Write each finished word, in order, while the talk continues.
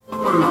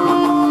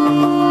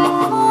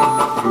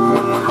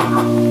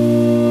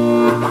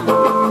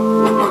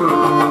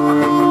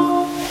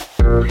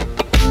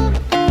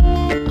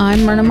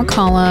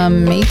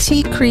McCollum,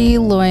 Métis Cree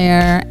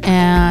lawyer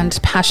and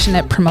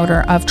passionate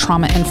promoter of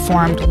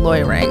trauma-informed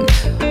lawyering.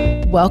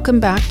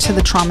 Welcome back to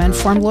the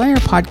Trauma-Informed Lawyer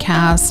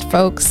Podcast,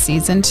 folks,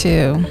 Season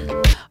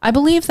 2. I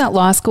believe that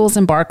law schools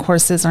and bar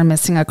courses are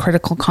missing a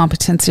critical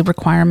competency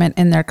requirement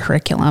in their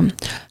curriculum: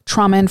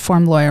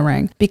 trauma-informed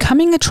lawyering.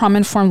 Becoming a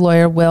trauma-informed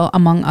lawyer will,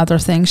 among other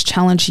things,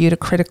 challenge you to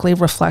critically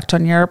reflect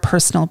on your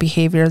personal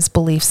behaviors,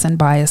 beliefs, and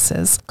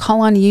biases.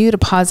 Call on you to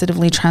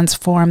positively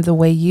transform the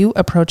way you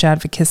approach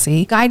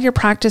advocacy, guide your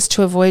practice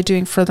to avoid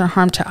doing further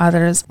harm to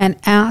others, and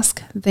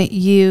ask that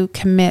you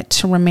commit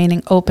to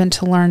remaining open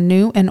to learn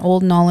new and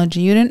old knowledge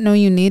you didn't know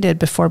you needed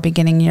before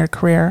beginning your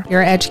career.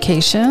 Your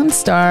education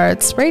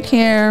starts right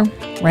here,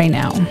 right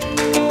now.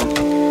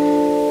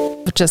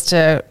 Just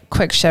a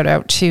quick shout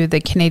out to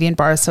the Canadian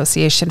Bar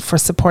Association for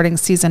supporting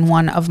season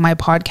 1 of my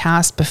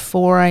podcast.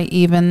 Before I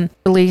even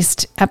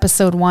released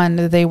episode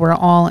 1, they were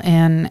all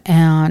in,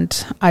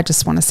 and I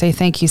just want to say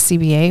thank you,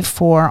 CBA,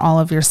 for all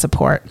of your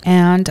support.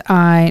 And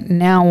I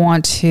now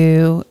want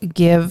to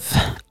give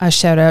a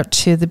shout out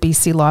to the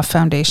BC Law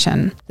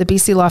Foundation. The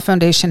BC Law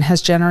Foundation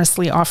has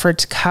generously offered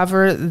to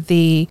cover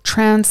the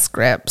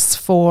transcripts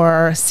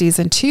for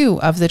season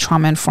 2 of the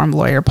Trauma-Informed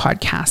Lawyer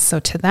podcast.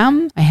 So to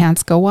them, my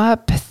hands go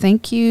up.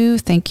 Thank you,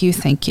 thank you,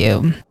 thank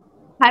you.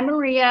 Hi,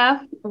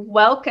 Maria.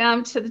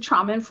 Welcome to the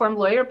Trauma-Informed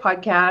Lawyer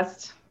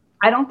podcast.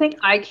 I don't think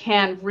I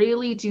can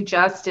really do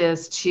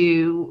justice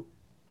to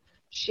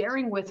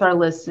sharing with our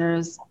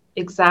listeners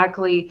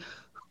exactly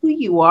who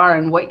you are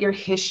and what your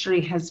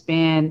history has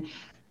been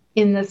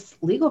in this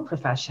legal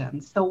profession.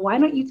 So why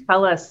don't you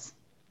tell us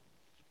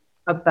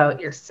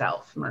about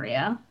yourself,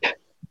 Maria?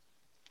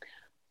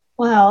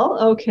 Well,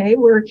 okay,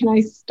 where can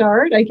I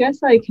start? I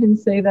guess I can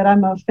say that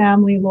I'm a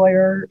family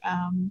lawyer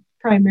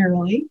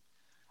primarily.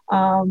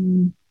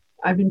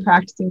 I've been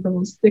practicing for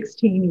almost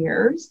 16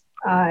 years.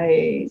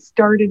 I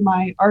started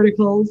my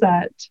articles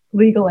at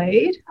Legal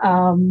Aid.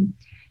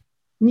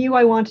 Knew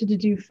I wanted to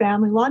do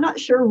family law. Not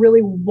sure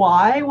really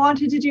why I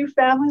wanted to do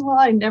family law.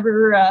 I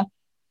never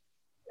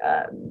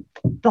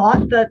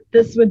thought that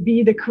this would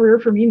be the career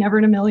for me, never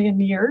in a million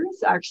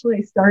years. Actually,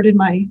 I started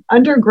my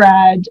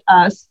undergrad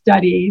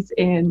studies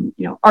in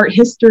art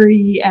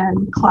history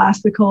and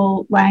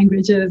classical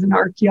languages and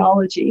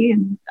archaeology,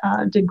 and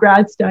did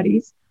grad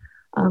studies.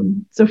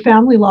 So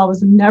family law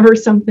was never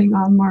something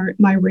on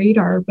my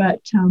radar,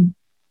 but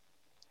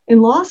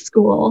in law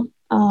school,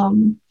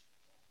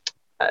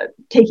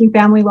 taking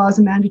family law as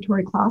a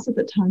mandatory class at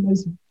the time, I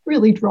was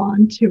really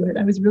drawn to it.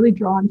 I was really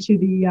drawn to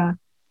the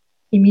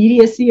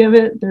immediacy of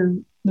it,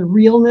 the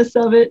realness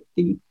of it,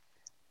 the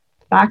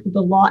fact that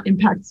the law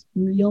impacts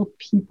real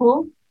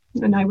people.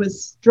 And I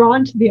was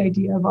drawn to the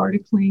idea of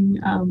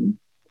articling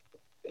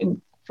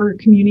for a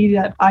community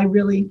that I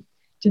really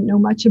didn't know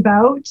much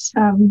about,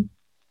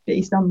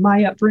 based on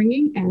my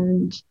upbringing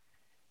and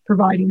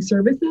providing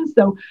services.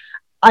 So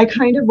I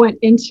kind of went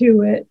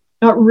into it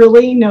not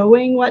really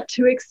knowing what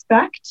to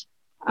expect.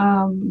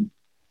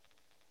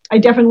 I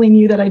definitely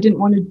knew that I didn't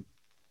want to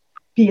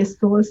be a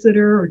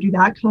solicitor or do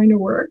that kind of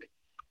work,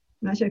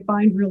 which I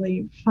find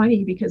really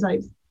funny because I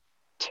was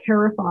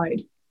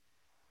terrified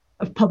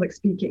of public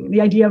speaking.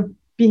 The idea of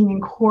being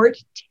in court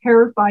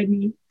terrified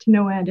me to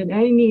no end. And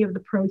any of the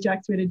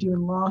projects we had to do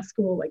in law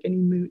school, like any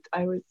moot,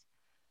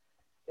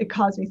 it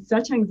caused me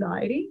such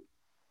anxiety.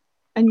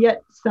 And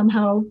yet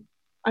somehow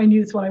I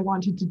knew it's what I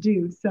wanted to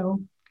do.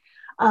 So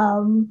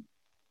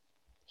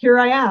here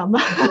I am.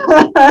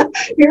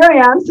 Here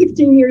I am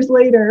 16 years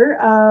later,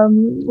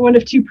 one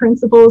of 2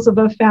 principals of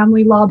a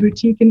family law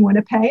boutique in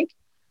Winnipeg,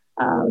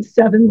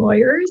 7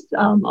 lawyers,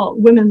 all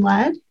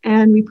women-led,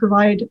 and we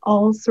provide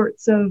all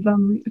sorts of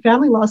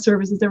family law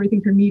services,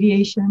 everything from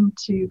mediation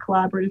to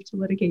collaborative to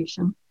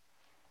litigation.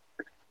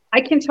 I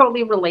can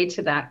totally relate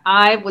to that.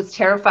 I was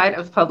terrified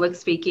of public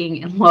speaking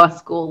in law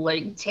school,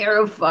 like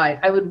terrified.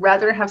 I would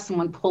rather have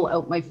someone pull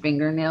out my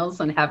fingernails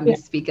than have me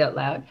speak out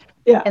loud.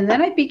 Yeah. And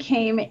then I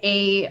became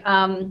a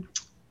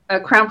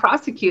Crown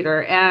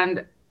prosecutor.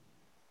 And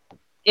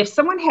if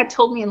someone had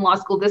told me in law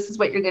school, this is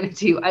what you're going to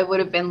do, I would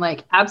have been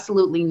like,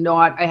 absolutely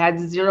not. I had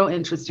zero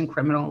interest in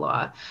criminal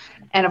law.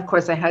 And of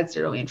course, I had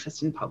zero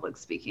interest in public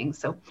speaking.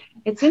 So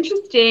it's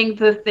interesting,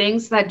 the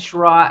things that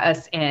draw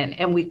us in,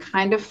 and we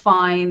kind of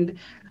find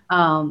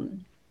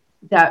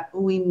that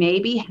we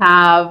maybe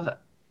have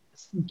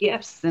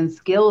gifts and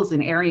skills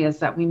in areas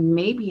that we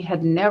maybe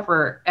had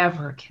never,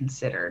 ever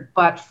considered,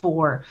 but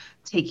for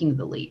taking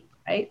the leap,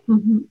 right?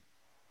 Mm-hmm.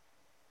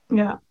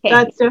 Yeah, okay.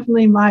 That's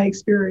definitely my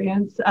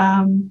experience.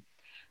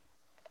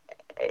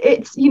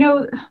 It's,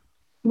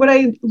 what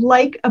I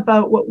like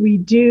about what we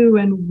do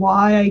and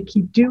why I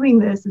keep doing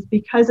this is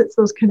because it's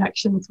those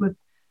connections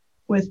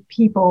with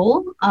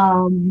people.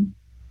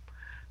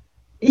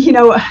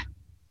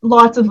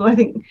 Lots of, I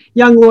think,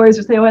 young lawyers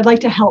would say, "Oh, I'd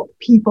like to help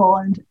people,"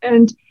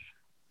 and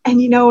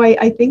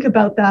I think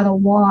about that a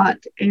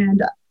lot,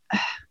 and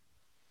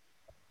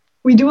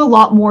we do a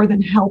lot more than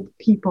help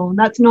people, and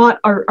that's not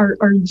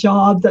our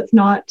job. That's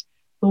not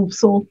the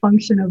sole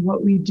function of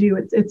what we do.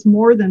 It's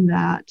more than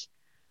that.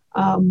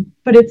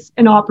 But it's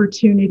an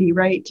opportunity,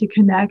 right, to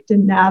connect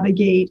and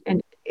navigate.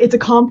 And it's a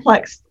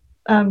complex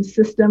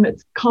system.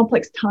 It's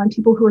complex time.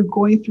 People who are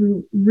going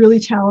through really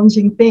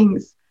challenging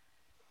things,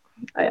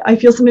 I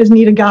feel sometimes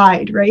need a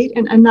guide, right?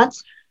 And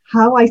that's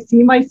how I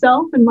see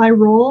myself in my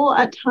role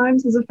at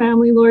times as a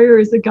family lawyer,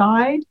 as a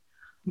guide.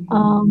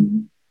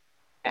 And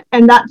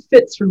that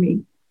fits for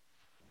me.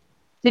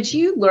 Did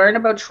you learn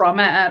about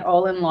trauma at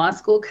all in law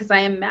school? Because I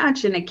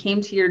imagine it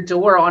came to your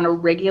door on a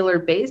regular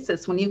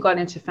basis when you got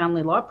into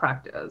family law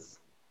practice.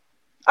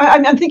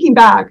 I'm thinking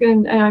back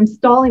and I'm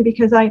stalling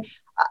because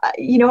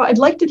I'd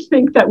like to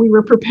think that we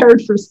were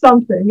prepared for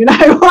something, and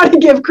I want to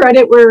give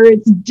credit where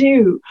it's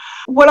due.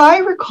 What I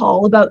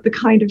recall about the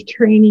kind of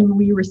training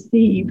we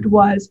received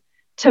was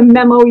to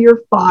memo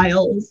your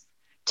files,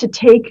 to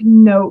take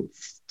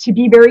notes, to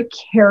be very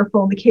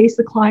careful in the case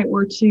the client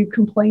were to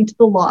complain to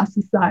the Law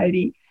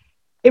Society.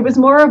 It was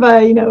more of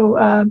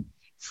a,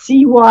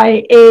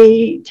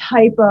 CYA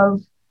type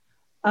of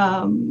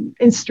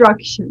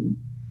instruction.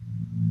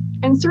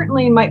 And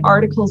certainly in my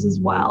articles as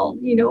well,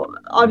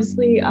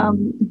 obviously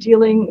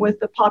dealing with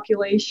the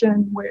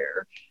population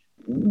where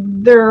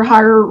there are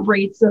higher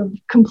rates of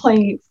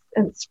complaints.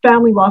 And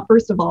family law,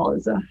 first of all,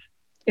 is an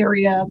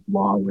area of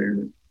law where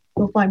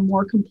you'll find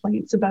more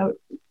complaints about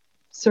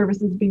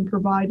services being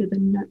provided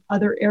than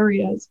other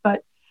areas.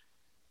 But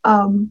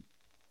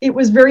it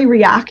was very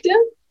reactive,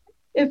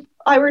 if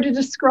I were to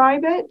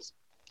describe it.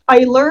 I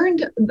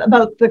learned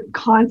about the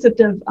concept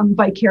of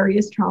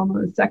vicarious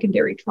trauma,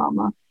 secondary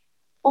trauma,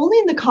 only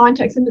in the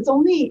context, and it's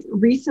only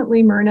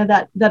recently, Myrna,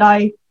 that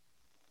I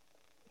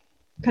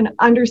kind of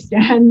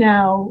understand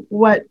now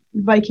what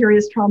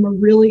vicarious trauma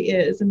really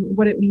is and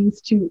what it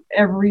means to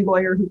every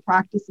lawyer who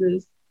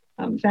practices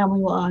family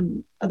law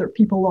and other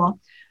people law.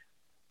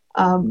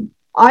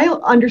 I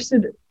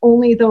understood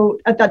only, though,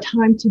 at that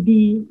time to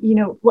be,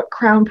 what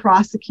Crown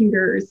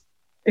prosecutors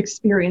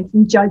experience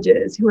and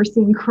judges who are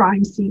seeing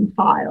crime scene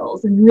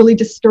files and really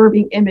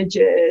disturbing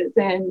images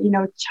and,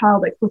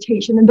 child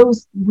exploitation and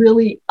those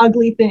really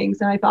ugly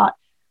things. And I thought,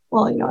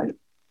 well,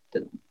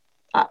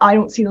 I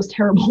don't see those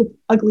terrible,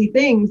 ugly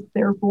things.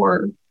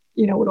 Therefore,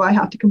 what do I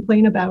have to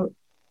complain about?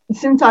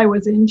 Since I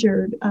was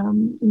injured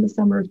in the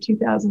summer of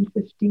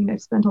 2015,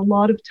 I've spent a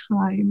lot of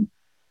time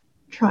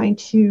trying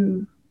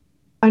to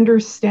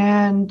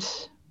understand.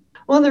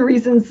 One of the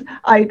reasons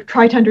I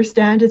try to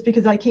understand is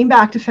because I came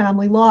back to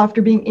family law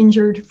after being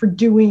injured for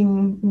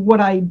doing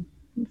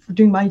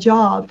my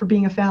job, for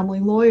being a family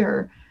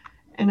lawyer.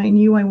 And I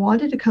knew I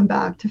wanted to come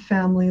back to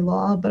family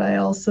law, but I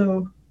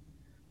also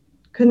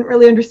couldn't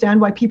really understand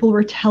why people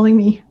were telling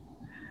me,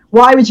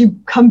 why would you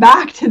come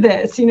back to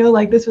this?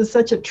 This was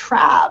such a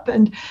trap.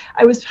 And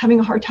I was having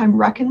a hard time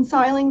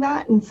reconciling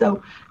that. And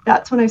so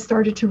that's when I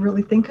started to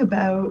really think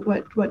about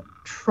what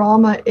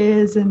trauma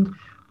is and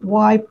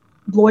why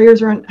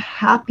lawyers aren't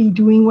happy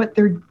doing what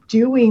they're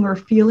doing or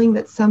feeling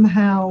that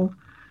somehow,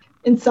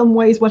 in some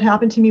ways, what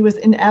happened to me was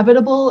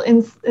inevitable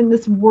in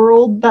this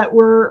world that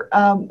we're,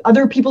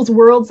 other people's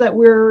worlds that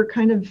we're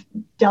kind of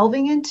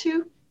delving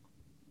into.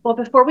 Well,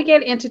 before we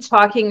get into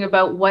talking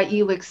about what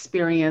you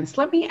experienced,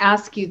 let me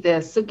ask you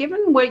this. So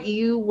given what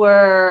you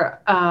were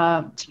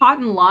taught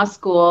in law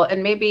school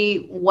and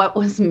maybe what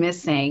was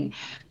missing,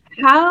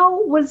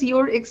 how was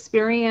your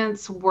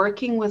experience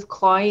working with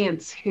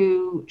clients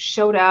who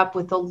showed up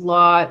with a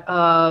lot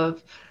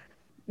of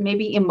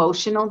maybe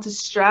emotional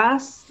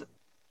distress?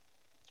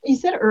 You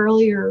said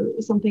earlier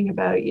something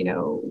about,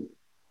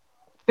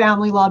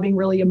 family law being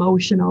really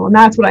emotional. And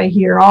that's what I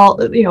hear. All,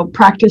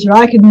 practitioners,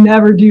 I could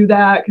never do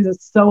that because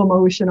it's so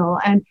emotional.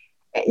 And,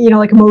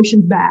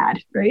 emotion's bad,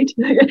 right?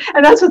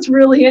 And that's what's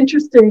really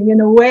interesting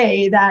in a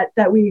way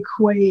that we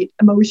equate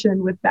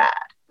emotion with bad.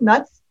 And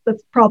that's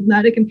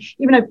problematic. And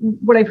even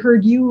what I've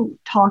heard you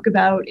talk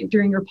about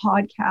during your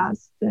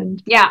podcast.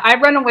 And yeah, I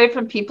run away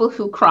from people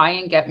who cry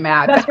and get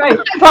mad. That's right.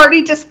 I've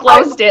already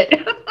disclosed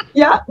it.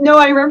 Yeah, no,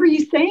 I remember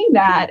you saying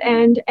that.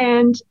 And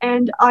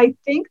I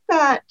think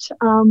that,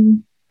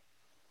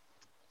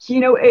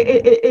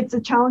 it's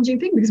a challenging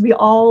thing because we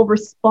all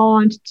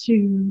respond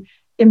to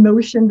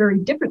emotion very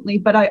differently.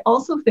 But I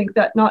also think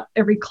that not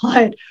every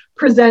client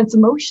presents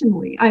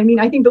emotionally. I mean,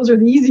 I think those are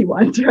the easy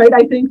ones, right?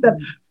 I think that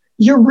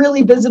you're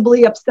really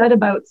visibly upset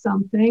about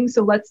something.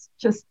 So let's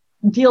just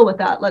deal with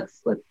that.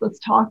 Let's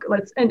talk.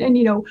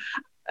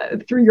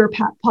 Through your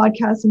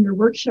podcasts and your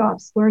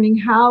workshops, learning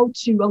how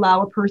to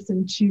allow a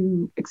person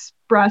to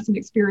express and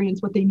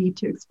experience what they need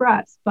to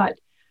express. But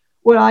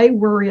what I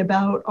worry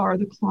about are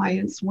the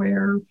clients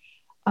where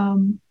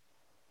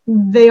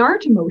they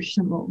aren't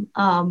emotional,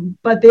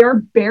 but they're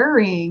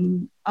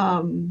bearing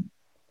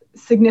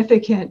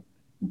significant,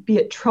 be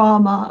it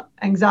trauma,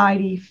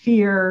 anxiety,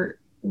 fear,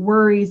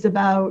 worries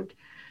about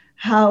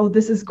how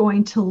this is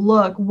going to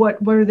look, what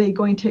are they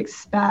going to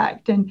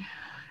expect? And,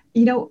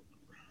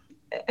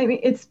 I mean,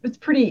 it's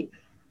pretty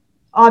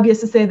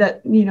obvious to say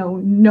that,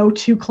 no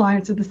two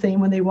clients are the same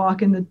when they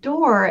walk in the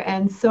door.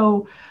 And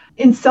so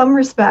in some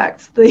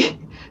respects, the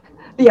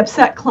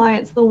upset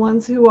clients, the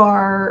ones who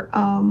are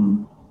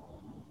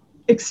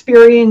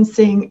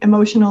experiencing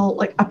emotional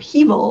like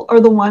upheaval are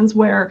the ones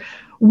where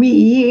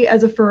we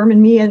as a firm,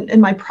 and me and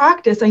my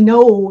practice, I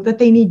know that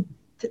they need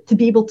to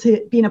be able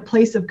to be in a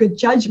place of good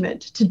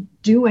judgment to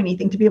do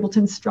anything, to be able to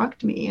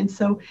instruct me. And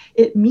so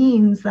it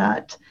means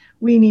that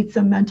we need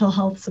some mental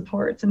health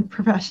supports and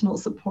professional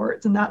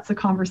supports. And that's a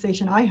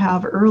conversation I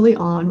have early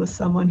on with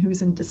someone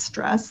who's in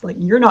distress. Like,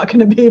 you're not going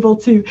to be able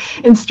to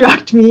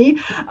instruct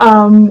me.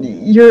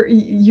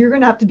 You're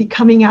going to have to be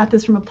coming at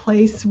this from a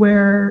place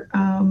where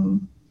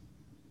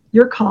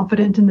you're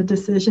confident in the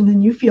decision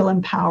and you feel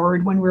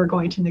empowered when we're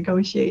going to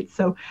negotiate.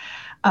 So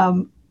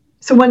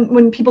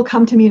when people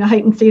come to me in a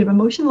heightened state of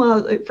emotion,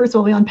 well, first of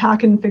all, we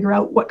unpack and figure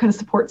out what kind of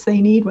supports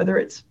they need, whether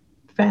it's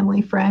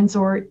family, friends,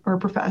 or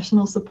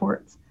professional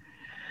supports.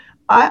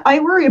 I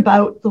worry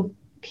about the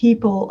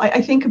people.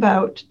 I think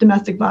about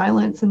domestic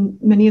violence and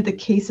many of the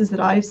cases that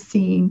I've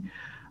seen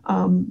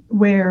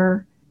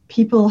where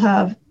people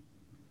have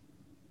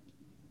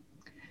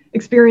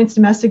experienced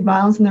domestic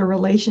violence in their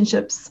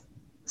relationships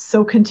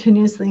so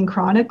continuously and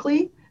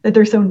chronically that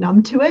they're so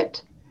numb to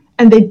it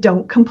and they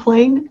don't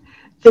complain.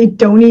 They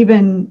don't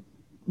even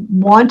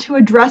want to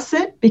address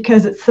it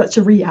because it's such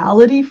a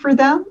reality for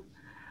them.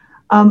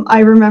 I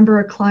remember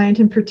a client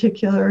in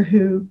particular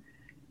who,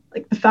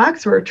 like, the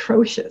facts were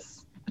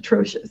atrocious.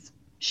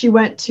 She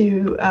went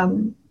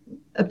to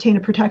obtain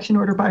a protection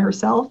order by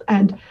herself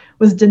and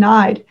was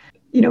denied.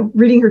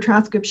 Reading her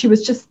transcript, she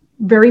was just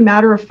very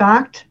matter of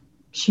fact.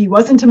 She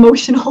wasn't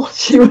emotional.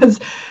 She was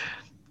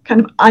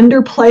kind of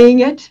underplaying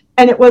it,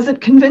 and it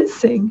wasn't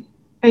convincing.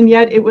 And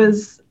yet it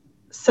was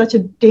such a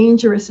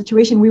dangerous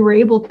situation. We were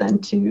able then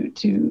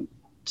to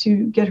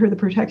get her the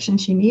protection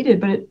she needed,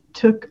 but it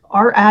took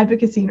our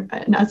advocacy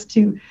and us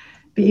to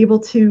be able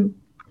to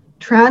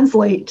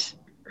translate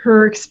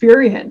her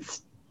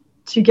experience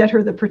to get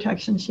her the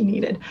protection she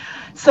needed.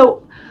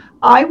 So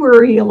I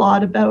worry a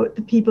lot about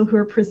the people who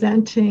are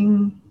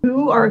presenting,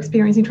 who are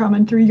experiencing trauma,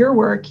 and through your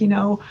work,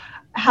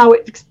 how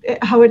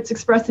it's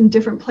expressed in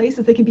different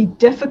places. They can be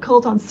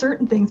difficult on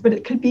certain things, but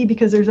it could be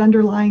because there's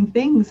underlying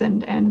things,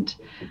 and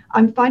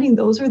I'm finding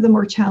those are the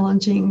more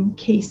challenging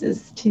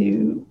cases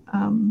to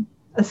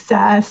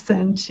assess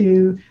and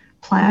to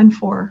plan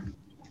for.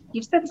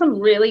 You've said some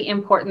really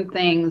important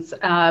things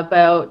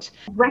about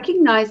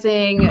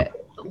recognizing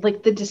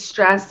like the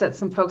distress that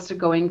some folks are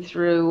going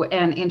through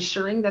and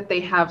ensuring that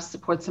they have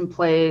supports in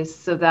place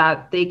so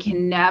that they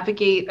can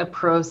navigate a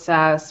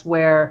process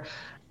where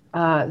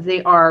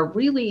they are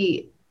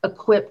really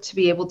equipped to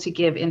be able to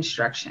give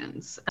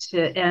instructions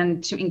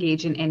and to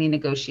engage in any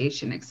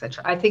negotiation,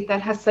 etc. I think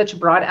that has such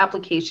broad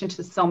application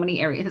to so many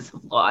areas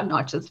of law,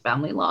 not just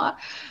family law.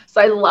 So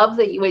I love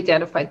that you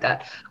identified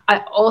that.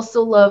 I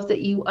also love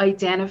that you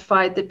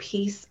identified the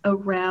piece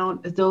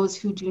around those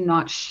who do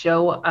not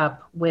show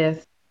up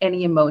with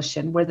any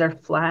emotion, where they're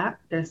flat,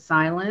 they're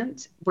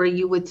silent, where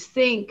you would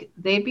think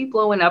they'd be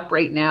blowing up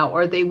right now,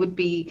 or they would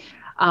be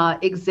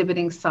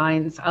exhibiting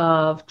signs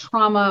of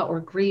trauma or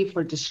grief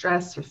or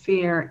distress or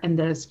fear, and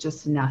there's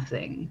just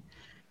nothing,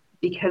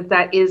 because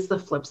that is the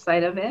flip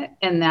side of it.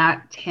 And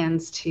that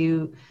tends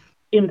to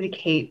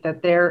indicate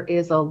that there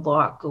is a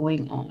lot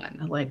going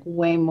on, like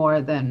way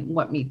more than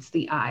what meets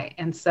the eye.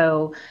 And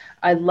so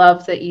I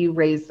love that you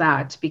raised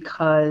that,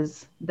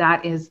 because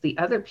that is the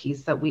other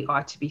piece that we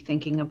ought to be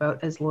thinking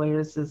about as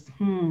lawyers is,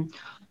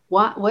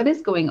 what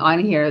is going on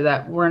here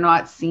that we're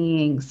not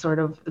seeing sort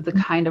of the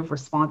kind of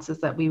responses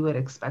that we would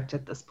expect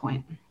at this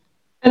point?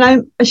 And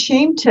I'm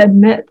ashamed to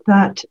admit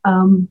that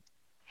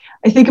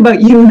I think about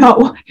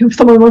if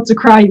someone wants to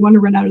cry, you want to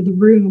run out of the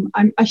room.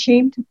 I'm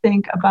ashamed to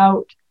think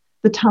about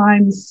the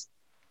times,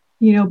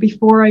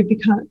 before I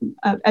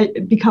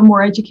become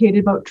more educated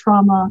about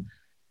trauma,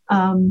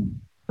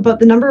 about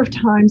the number of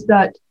times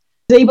that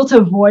I was able to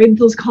avoid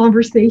those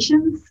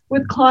conversations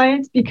with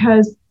clients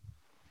because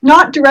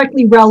not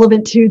directly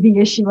relevant to the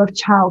issue of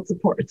child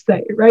support,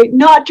 say, right?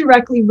 Not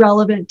directly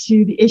relevant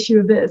to the issue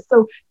of this.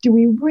 So do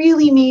we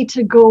really need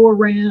to go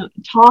around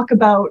and talk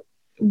about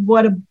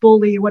what a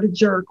bully, what a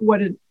jerk, what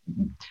a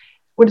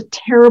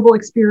terrible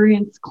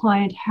experience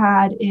client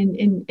had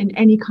in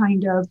any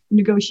kind of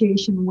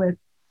negotiation with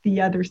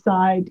the other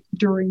side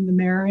during the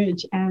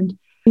marriage? And,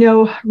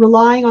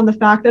 relying on the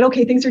fact that,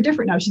 okay, things are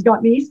different now. She's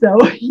got me, so,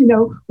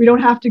 we don't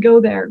have to go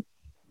there.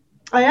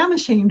 I am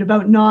ashamed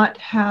about not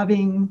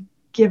having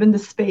given the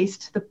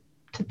space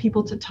to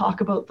people to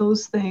talk about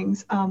those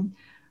things,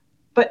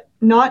 but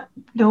not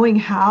knowing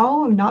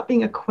how, not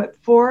being equipped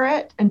for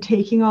it, and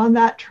taking on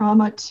that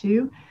trauma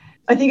too.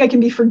 I think I can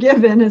be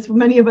forgiven, as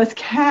many of us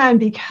can,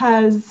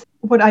 because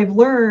what I've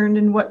learned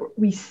and what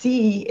we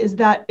see is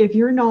that if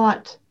you're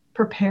not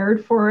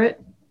prepared for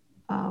it,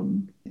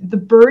 the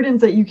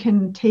burdens that you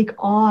can take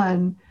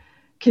on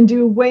can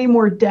do way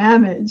more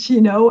damage,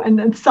 and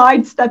then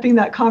sidestepping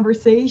that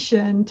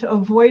conversation to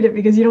avoid it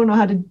because you don't know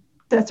how to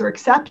or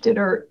accept it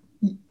or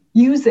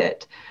use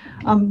it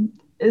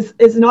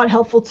is not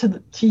helpful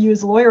to you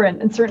as a lawyer,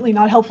 and certainly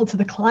not helpful to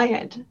the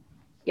client.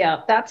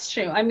 Yeah, that's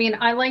true. I mean,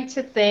 I like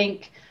to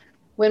think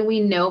when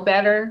we know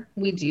better,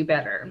 we do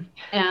better.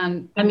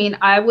 And I mean,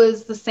 I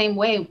was the same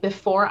way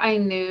before I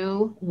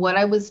knew what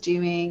I was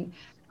doing,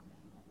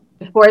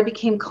 before I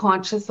became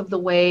conscious of the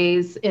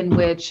ways in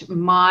which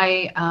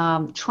my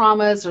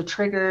traumas or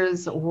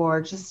triggers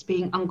or just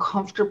being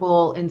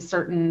uncomfortable in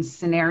certain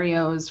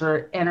scenarios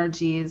or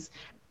energies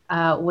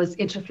was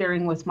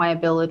interfering with my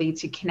ability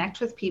to connect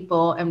with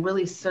people and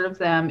really serve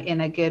them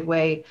in a good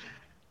way,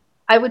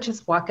 I would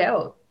just walk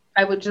out.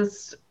 I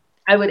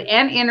would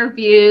end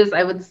interviews.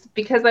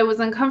 Because I was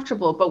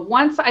uncomfortable. But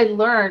once I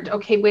learned,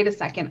 okay, wait a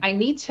second, I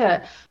need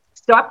to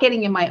stop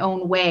getting in my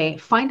own way,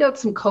 find out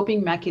some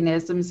coping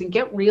mechanisms and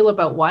get real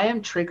about why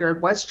I'm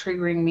triggered, what's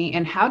triggering me,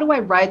 and how do I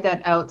ride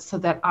that out so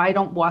that I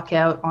don't walk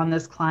out on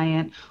this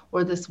client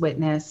or this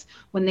witness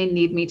when they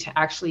need me to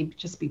actually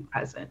just be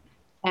present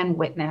and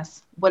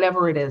witness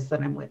whatever it is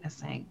that I'm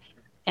witnessing,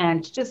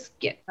 and just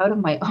get out of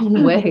my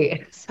own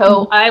way.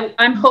 So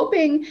I'm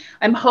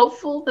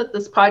hopeful that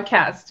this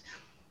podcast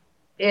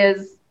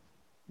is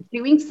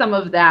doing some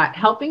of that,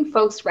 helping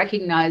folks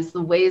recognize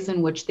the ways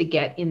in which they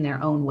get in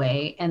their own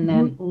way, and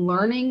then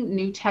learning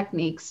new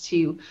techniques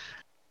to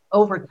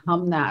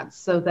overcome that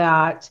so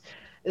that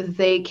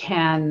they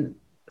can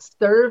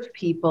serve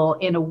people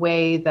in a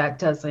way that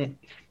doesn't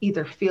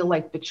either feel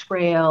like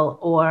betrayal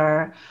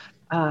or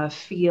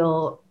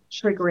feel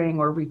triggering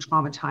or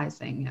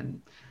re-traumatizing.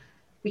 And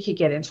we could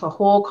get into a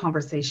whole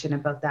conversation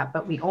about that,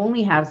 but we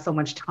only have so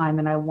much time.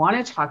 And I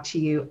want to talk to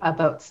you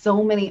about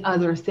so many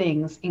other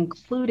things,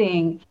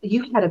 including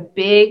you had a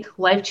big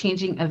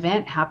life-changing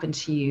event happen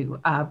to you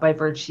by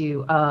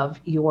virtue of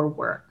your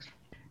work.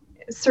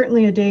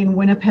 Certainly a day in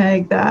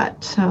Winnipeg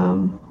that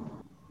a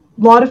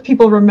lot of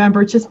people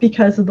remember just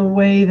because of the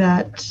way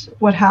that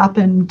what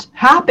happened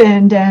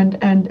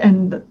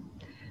and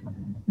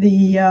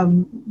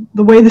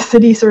the way the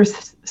city sort of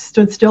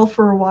stood still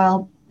for a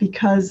while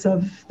because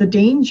of the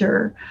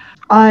danger.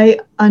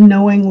 I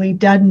unknowingly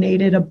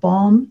detonated a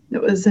bomb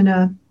that was in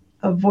a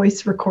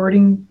voice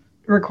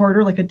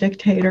recorder, like a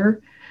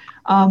dictator,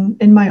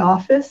 in my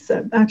office,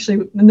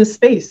 actually in the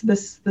space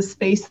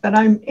that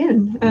I'm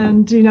in.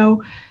 And, you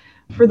know,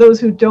 for those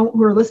who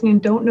are listening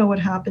and don't know what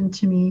happened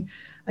to me,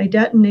 I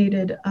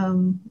detonated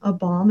a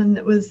bomb, and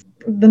it was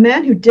the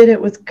man who did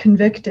it was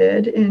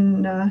convicted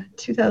in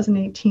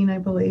 2018, I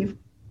believe,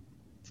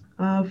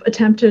 of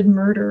attempted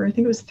murder. I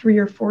think it was 3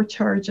 or 4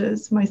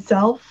 charges.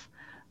 Myself,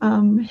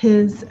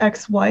 his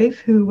ex-wife,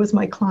 who was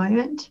my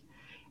client,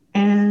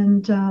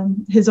 and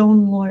his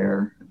own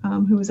lawyer,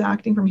 who was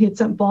acting for him. He had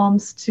sent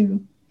bombs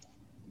to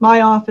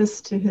my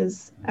office, to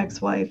his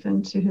ex-wife,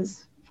 and to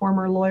his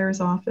former lawyer's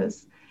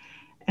office.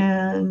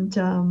 And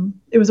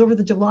it was over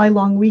the July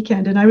long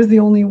weekend, and I was the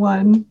only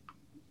one,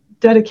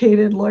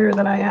 dedicated lawyer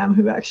that I am,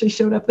 who actually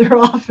showed up their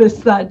office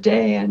that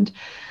day. And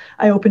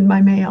I opened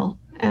my mail,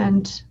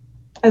 and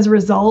as a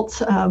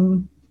result,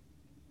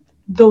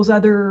 those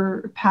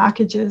other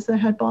packages that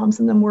had bombs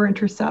in them were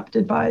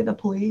intercepted by the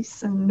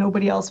police, and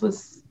nobody else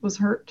was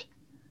hurt.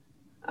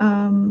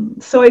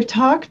 So I've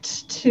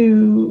talked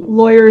to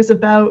lawyers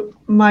about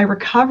my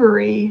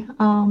recovery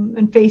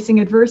and facing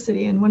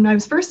adversity. And when I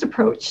was first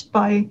approached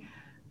by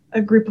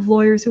a group of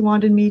lawyers who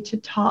wanted me to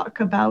talk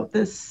about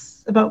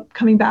this, about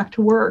coming back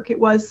to work, it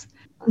was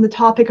on the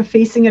topic of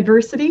facing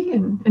adversity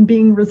and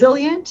being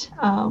resilient.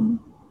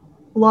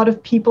 A lot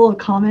of people have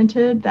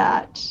commented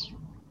that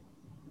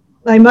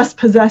I must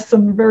possess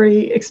some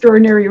very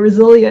extraordinary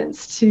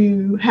resilience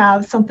to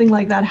have something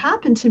like that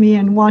happen to me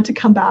and want to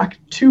come back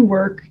to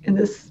work in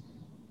this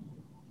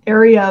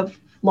area of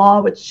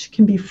law, which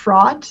can be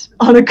fraught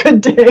on a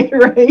good day,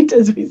 right,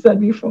 as we said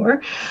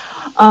before,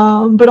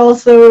 but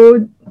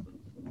also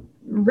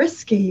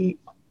risky,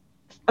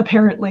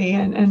 apparently,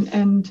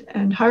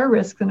 and higher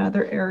risk than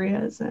other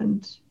areas,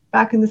 and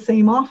back in the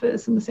same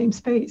office, in the same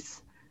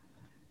space.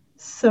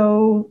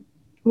 So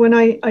when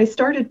I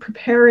started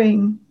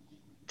preparing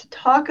to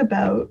talk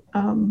about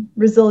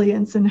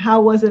resilience and how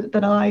was it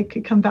that I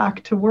could come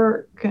back to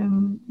work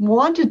and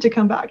wanted to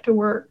come back to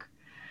work,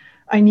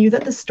 I knew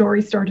that the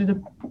story started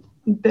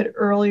a bit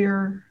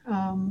earlier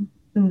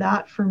than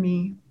that for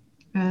me.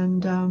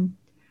 And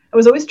I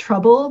was always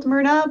troubled,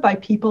 Myrna, by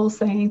people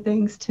saying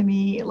things to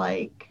me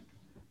like,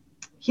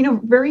 you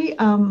know, very,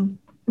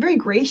 very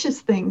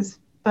gracious things,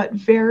 but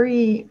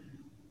very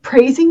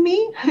praising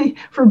me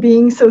for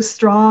being so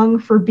strong,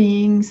 for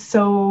being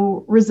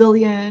so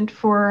resilient,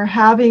 for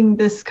having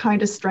this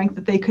kind of strength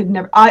that they could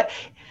never.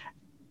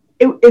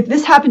 If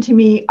this happened to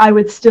me, I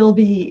would still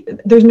be,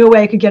 there's no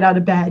way I could get out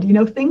of bed. You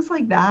know, things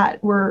like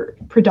that were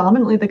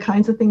predominantly the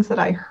kinds of things that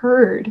I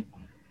heard.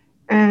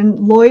 And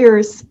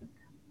lawyers,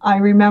 I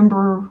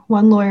remember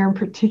one lawyer in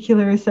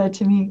particular said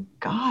to me,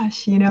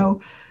 gosh, you know,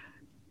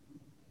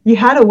 you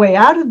had a way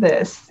out of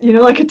this, you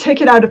know, like a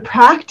ticket out of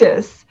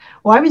practice.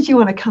 Why would you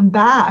want to come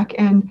back?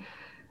 And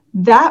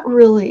that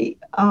really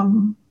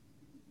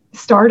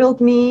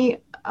startled me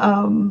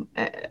and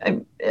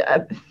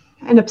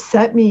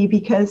upset me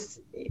because,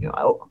 you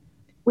know,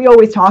 we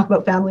always talk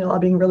about family law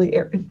being really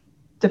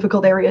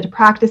difficult area to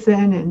practice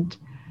in and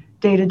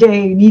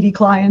day-to-day needy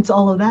clients,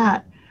 all of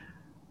that.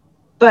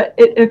 But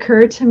it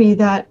occurred to me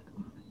that,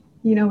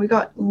 we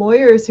got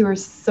lawyers who are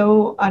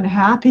so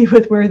unhappy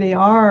with where they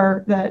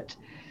are that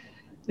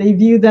they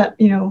view that,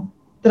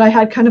 that I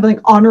had kind of like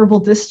honorable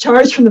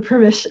discharge from the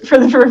profession,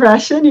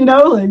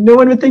 like no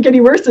one would think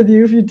any worse of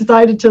you if you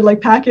decided to like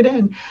pack it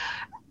in.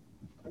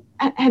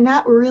 And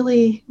that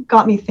really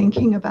got me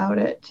thinking about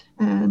it,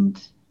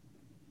 and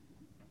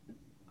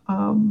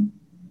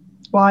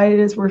why it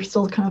is we're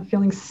still kind of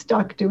feeling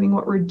stuck doing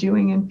what we're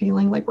doing and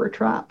feeling like we're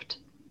trapped.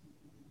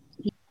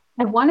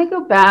 I want to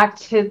go back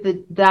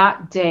to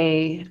that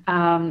day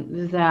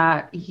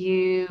that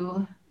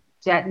you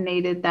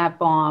detonated that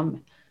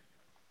bomb,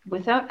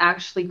 without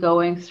actually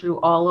going through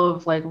all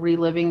of like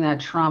reliving that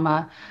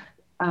trauma.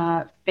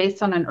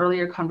 Based on an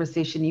earlier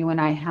conversation you and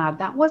I had,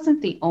 that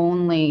wasn't the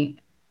only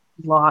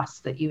loss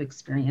that you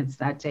experienced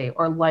that day,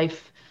 or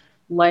life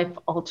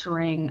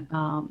altering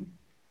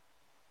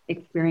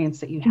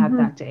experience that you had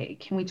that day.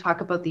 Can we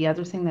talk about the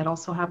other thing that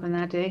also happened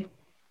that day?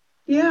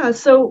 Yeah.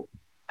 So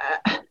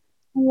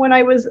when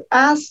I was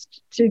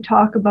asked to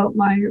talk about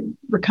my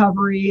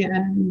recovery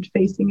and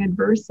facing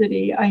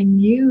adversity, I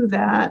knew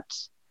that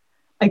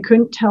I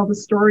couldn't tell the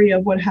story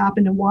of what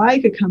happened and why I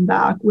could come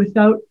back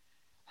without,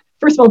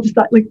 first of all, just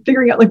like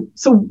figuring out like,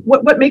 so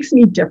what makes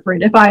me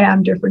different if I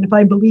am different, if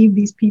I believe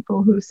these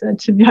people who said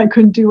to me I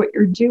couldn't do what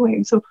you're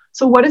doing. So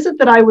what is it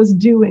that I was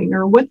doing,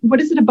 or what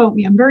is it about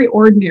me? I'm very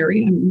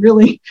ordinary. I'm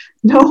really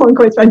no one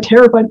quite. I'm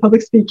terrified of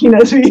public speaking,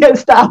 as we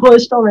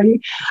established already.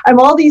 I'm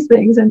all these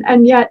things,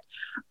 and yet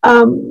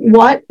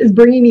what is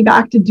bringing me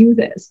back to do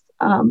this?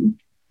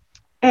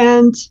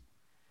 And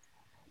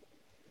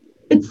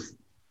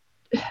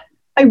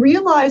I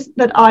realized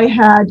that I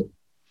had,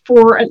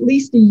 for at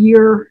least a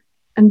year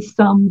and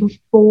some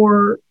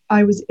before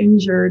I was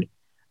injured,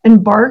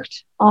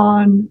 embarked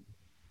on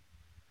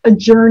a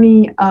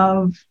journey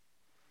of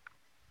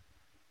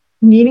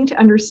needing to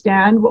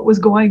understand what was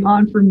going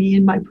on for me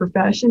in my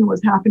profession, what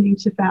was happening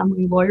to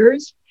family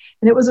lawyers.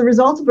 And it was a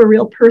result of a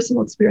real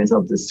personal experience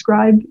I'll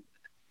describe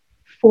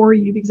for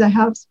you, because I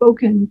have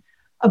spoken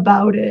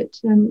about it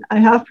and I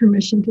have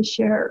permission to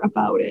share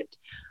about it.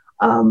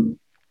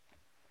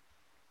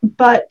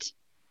 But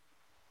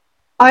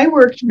I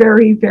worked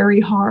very, very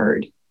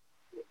hard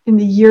in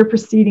the year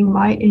preceding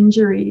my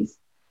injuries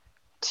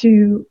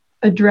to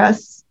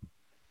address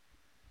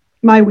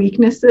my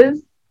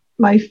weaknesses,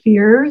 my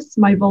fears,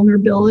 my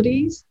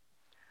vulnerabilities,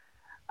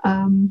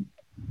 to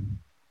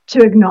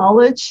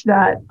acknowledge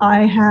that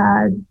I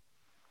had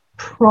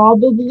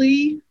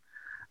probably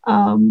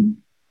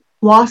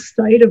lost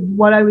sight of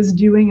what I was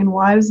doing and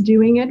why I was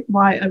doing it,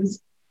 why I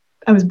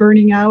was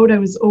burning out, I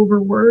was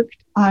overworked,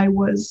 I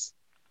was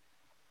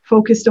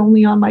focused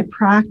only on my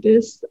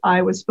practice,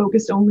 I was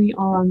focused only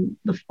on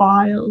the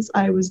files,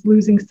 I was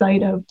losing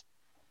sight of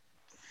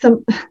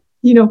some,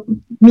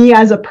 me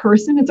as a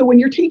person. And so when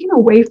you're taken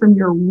away from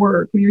your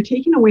work, when you're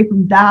taken away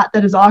from that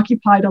has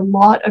occupied a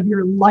lot of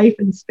your life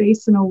and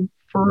space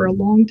for a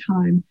long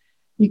time,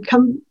 you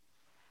come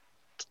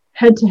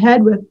head to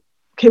head with,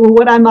 okay, well,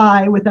 what am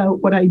I without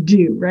what I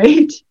do,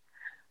 right?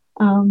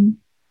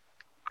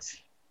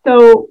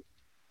 So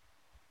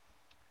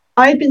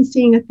I'd been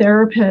seeing a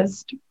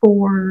therapist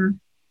for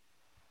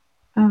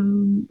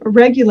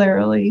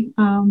regularly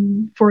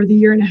for the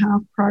year and a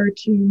half prior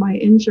to my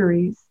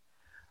injuries.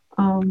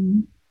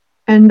 And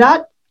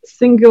that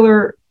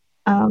singular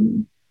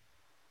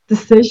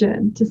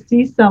decision to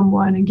see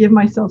someone and give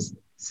myself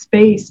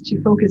space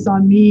to focus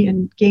on me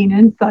and gain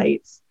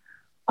insights,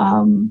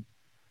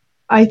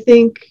 I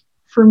think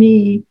for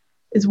me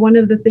is one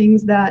of the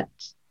things that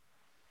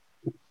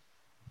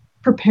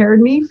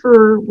prepared me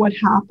for what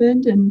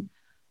happened and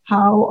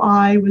how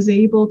I was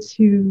able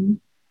to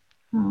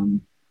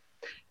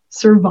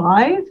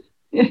survive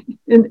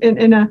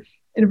in a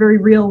very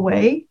real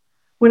way.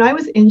 When I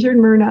was injured,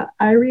 Myrna,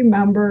 I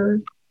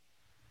remember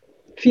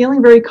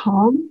feeling very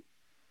calm,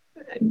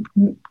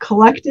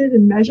 collected,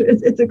 and measured.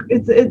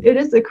 It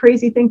is a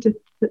crazy thing to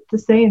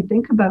say and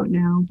think about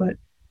now, but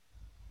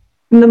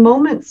in the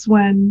moments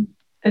when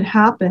it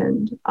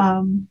happened,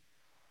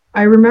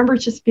 I remember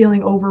just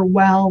feeling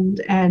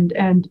overwhelmed and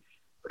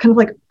kind of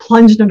like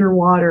plunged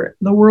underwater.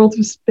 The world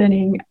was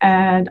spinning,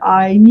 and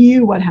I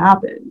knew what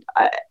happened.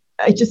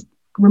 I just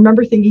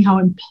remember thinking how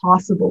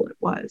impossible it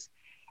was.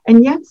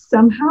 And yet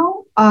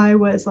somehow I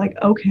was like,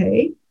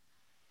 okay,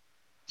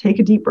 take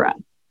a deep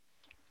breath.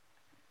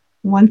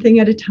 One thing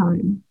at a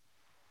time.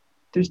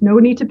 There's no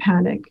need to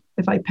panic.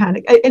 If I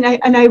panic,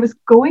 and I was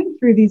going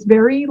through these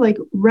very like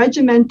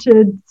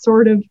regimented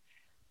sort of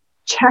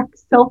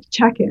self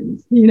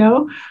check-ins,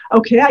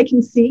 okay, I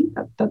can see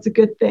that's a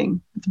good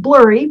thing. It's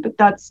blurry, but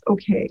that's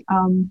okay.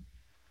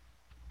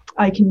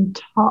 I can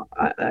talk,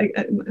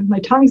 my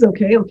tongue's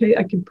okay,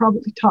 I can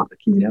probably talk,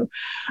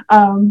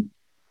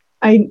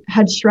 I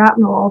had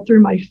shrapnel all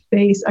through my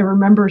face. I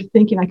remember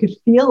thinking I could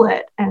feel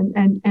it,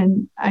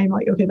 and I'm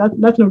like, okay,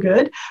 that's no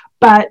good.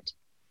 But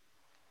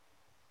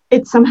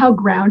it somehow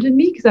grounded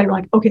me, because I'm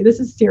like, okay, this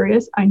is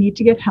serious. I need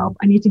to get help.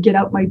 I need to get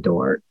out my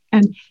door.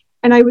 And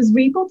I was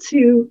able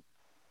to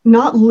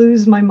not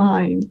lose my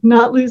mind,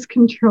 not lose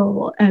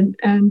control. And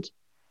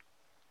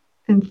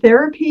in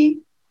therapy,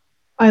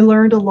 I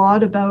learned a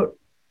lot about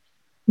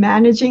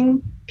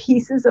managing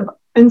pieces of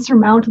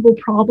insurmountable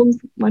problems,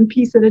 one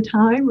piece at a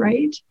time,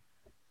 right?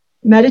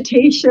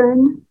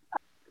 Meditation,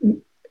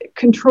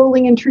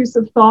 controlling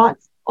intrusive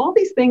thoughts, all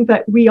these things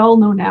that we all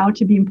know now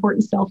to be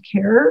important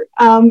self-care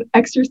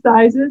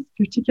exercises,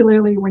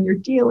 particularly when you're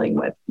dealing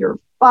with your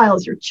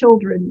files, your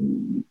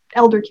children,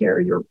 elder care,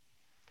 your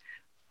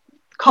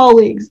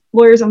colleagues,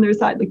 lawyers on their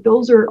side. Like,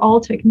 those are all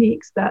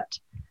techniques that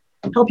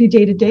help you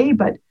day to day,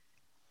 but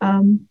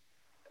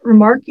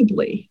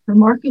remarkably,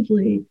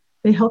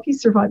 they help you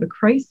survive a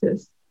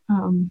crisis.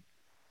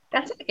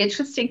 That's an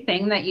interesting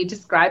thing that you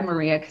described,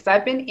 Maria, because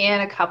I've been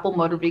in a couple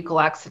motor vehicle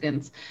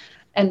accidents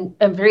and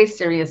very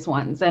serious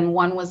ones. And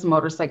one was a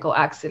motorcycle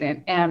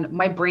accident. And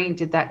my brain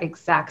did that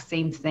exact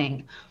same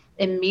thing.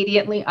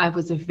 Immediately, I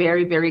was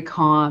very, very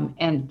calm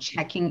and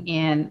checking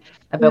in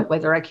about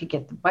whether I could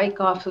get the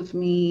bike off of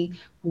me,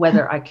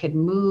 whether I could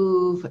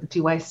move,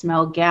 do I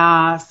smell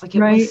gas? Like,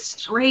 it was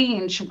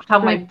strange how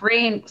my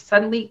brain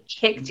suddenly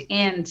kicked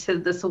into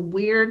this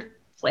weird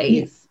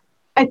place.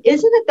 And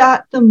isn't it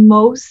that the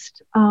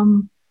most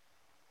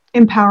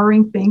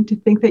empowering thing, to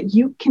think that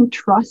you can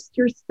trust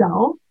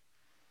yourself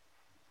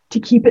to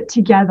keep it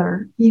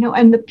together,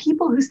 and the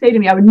people who say to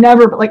me, I would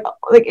never, but like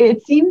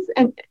it seems,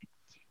 and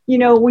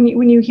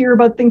when you hear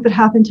about things that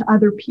happen to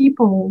other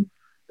people,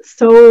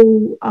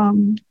 so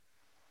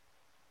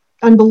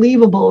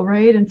unbelievable,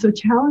 right? And so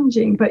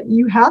challenging, but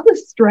you have the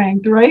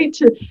strength, right?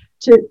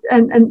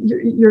 And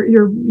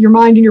your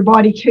mind and your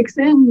body kicks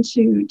in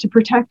to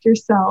protect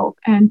yourself.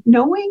 And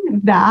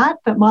knowing that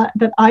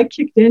I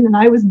kicked in and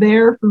I was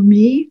there for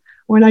me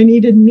when I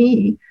needed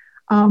me,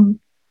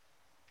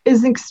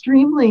 is an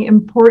extremely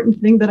important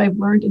thing that I've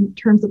learned in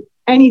terms of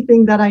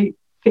anything that I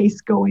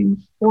face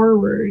going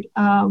forward.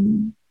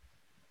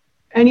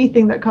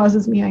 Anything that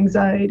causes me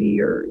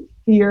anxiety or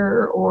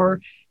fear or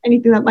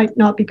anything that might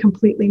not be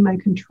completely in my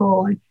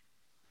control, and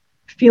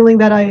feeling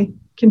that I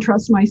can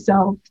trust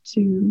myself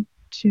to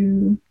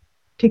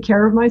take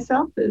care of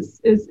myself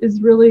is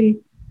really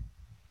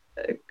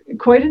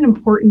quite an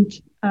important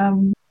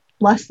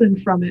lesson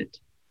from it.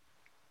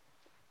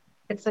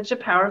 It's such a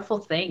powerful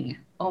thing.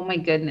 Oh my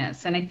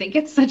goodness. And I think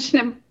it's such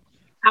a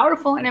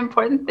powerful and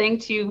important thing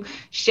to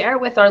share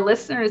with our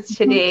listeners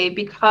today,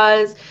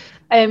 because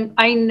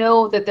I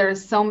know that there are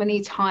so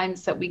many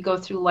times that we go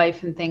through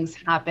life and things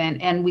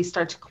happen and we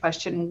start to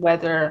question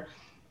whether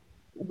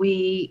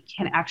we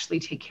can actually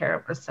take care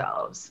of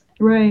ourselves.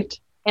 Right.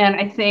 And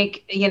I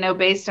think,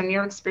 based on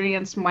your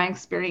experience, my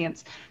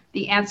experience,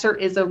 the answer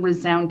is a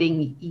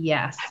resounding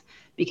yes,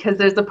 because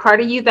there's a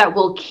part of you that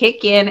will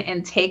kick in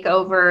and take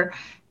over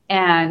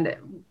and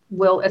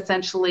will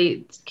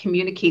essentially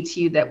communicate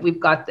to you that we've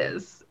got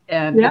this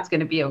and it's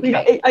going to be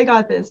okay. I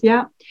got this.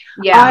 Yeah.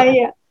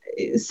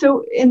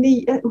 So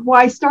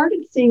why I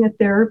started seeing a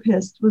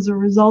therapist was a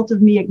result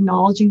of me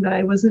acknowledging that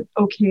I wasn't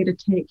okay to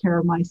take care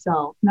of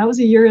myself. And that was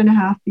a year and a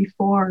half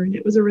before. And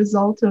it was a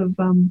result of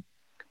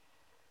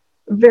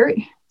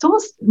it's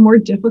almost more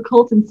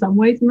difficult in some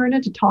ways, Myrna,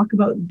 to talk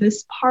about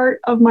this part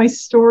of my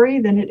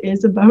story than it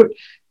is about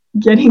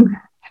getting,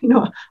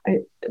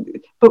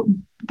 but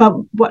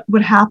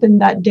what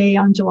happened that day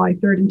on July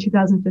 3rd in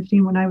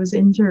 2015 when I was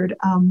injured.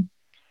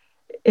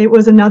 It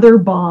was another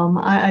bomb.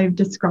 I've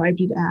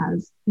described it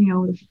as,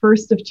 the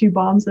first of two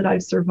bombs that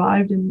I've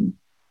survived. And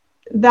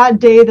that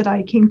day that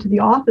I came to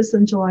the office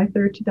on July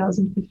 3rd,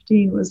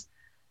 2015 was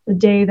the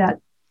day that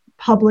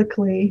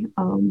publicly,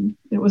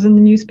 it was in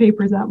the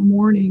newspapers that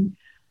morning,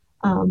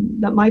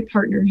 that my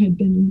partner had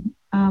been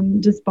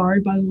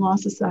disbarred by the Law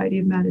Society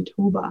of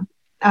Manitoba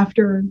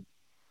after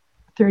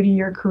a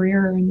 30-year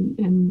career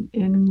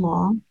in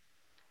law,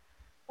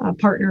 a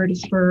partner at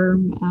his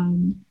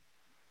firm,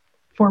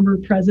 former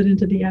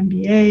president of the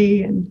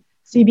NBA and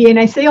CBA. And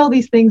I say all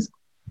these things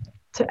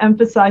to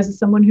emphasize as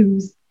someone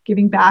who's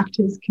giving back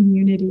to his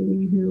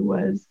community, who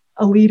was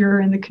a leader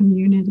in the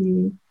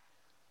community,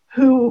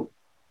 who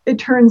it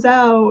turns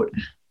out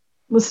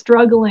was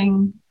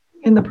struggling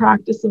in the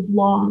practice of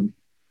law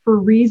for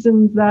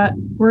reasons that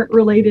weren't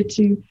related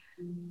to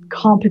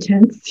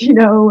competence,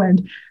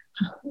 and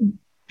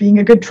being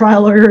a good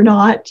trial lawyer or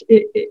not.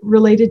 It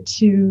related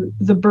to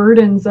the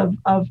burdens of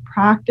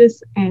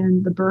practice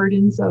and the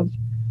burdens of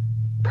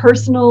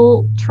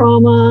personal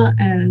trauma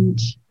and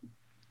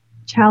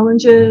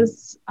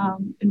challenges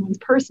in one's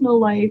personal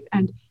life,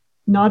 and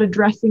not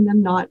addressing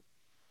them, not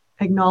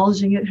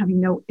acknowledging it, having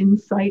no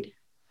insight,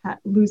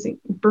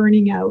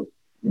 burning out,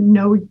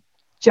 no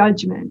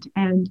judgment,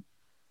 and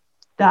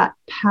that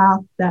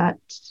path that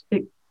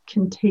it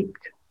can take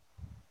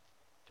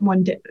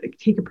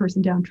a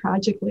person down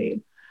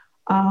tragically.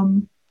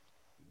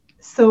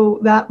 So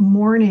that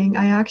morning,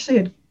 I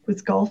actually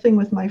was golfing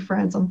with my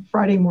friends on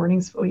Friday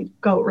mornings. We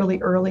go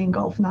really early and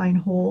golf 9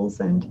 holes,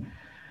 and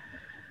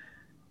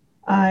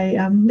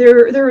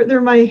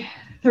they're my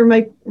they're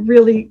my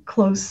really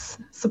close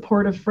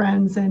supportive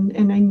friends, and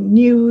I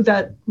knew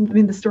that, I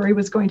mean, the story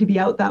was going to be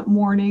out that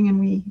morning, and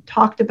we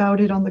talked about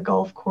it on the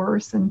golf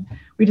course, and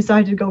we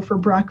decided to go for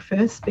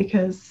breakfast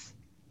because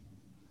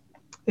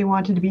they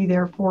wanted to be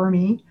there for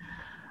me.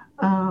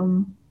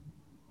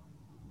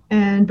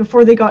 And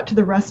before they got to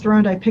the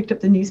restaurant, I picked up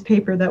the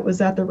newspaper that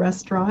was at the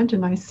restaurant,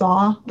 and I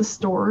saw the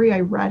story. I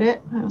read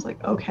it, and I was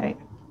like, okay,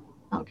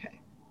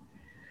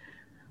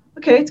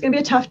 it's going to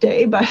be a tough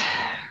day, but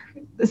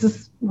this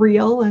is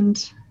real.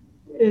 And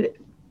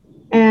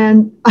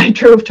I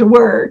drove to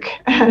work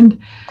and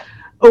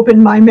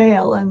opened my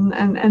mail, and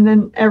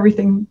then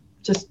everything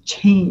just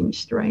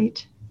changed,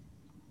 right?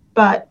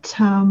 But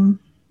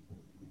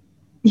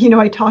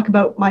I talk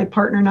about my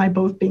partner and I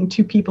both being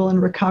two people in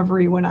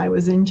recovery when I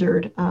was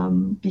injured,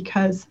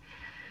 because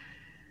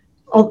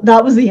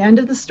that was the end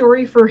of the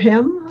story for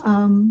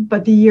him.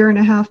 But the year and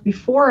a half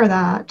before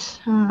that,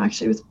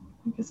 actually it was,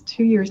 I guess,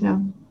 2 years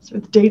now, so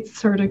the dates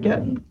sort of get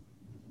a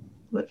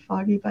bit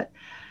foggy, but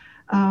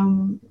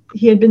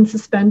he had been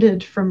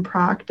suspended from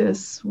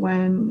practice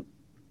when,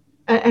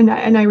 and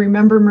I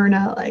remember,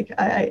 Myrna, like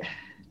I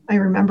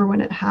remember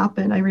when it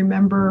happened. I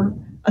remember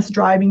us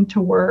driving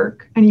to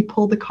work, and he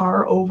pulled the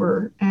car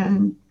over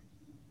and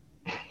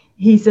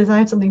he says, I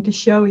have something to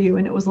show you.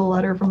 And it was a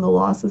letter from the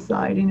Law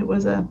Society, and it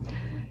was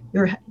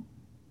we're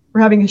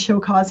having a show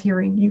cause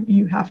hearing.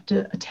 You have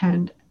to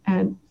attend.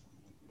 And,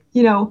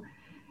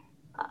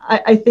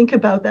 I think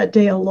about that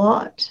day a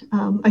lot.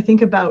 I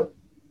think about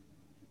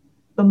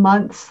the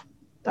months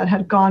that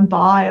had gone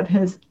by of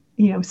his,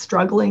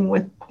 struggling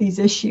with these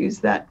issues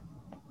that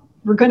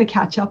were going to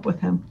catch up with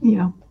him.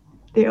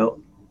 They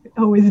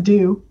always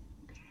do.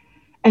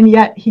 And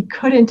yet he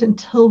couldn't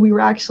until we were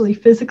actually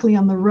physically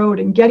on the road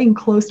and getting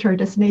close to our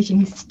destination.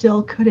 He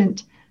still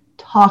couldn't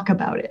talk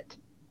about it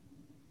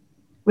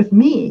with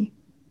me.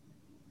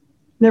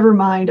 Never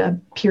mind a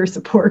peer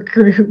support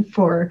group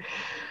or,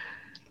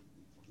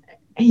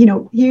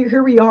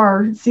 here we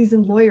are,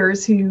 seasoned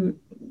lawyers who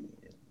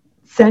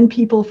send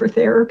people for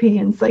therapy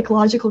and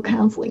psychological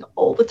counseling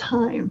all the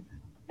time.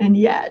 And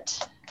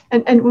yet,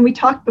 and when we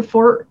talked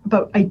before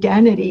about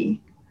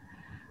identity,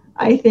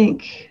 I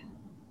think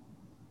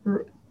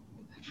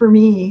for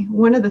me,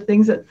 one of the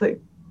things that's the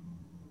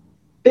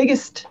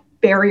biggest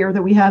barrier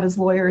that we have as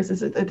lawyers is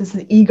this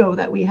ego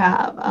that we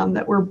have,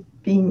 that we're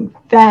being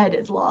fed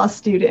as law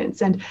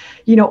students. And,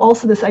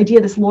 also this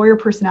idea, this lawyer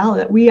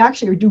personality, that we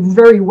actually do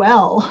very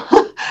well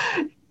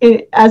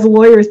as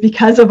lawyers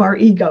because of our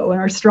ego and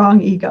our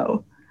strong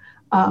ego.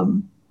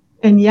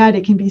 And yet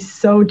it can be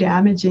so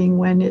damaging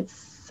when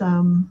it's,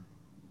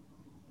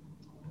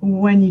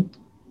 when you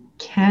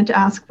can't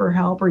ask for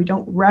help, or you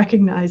don't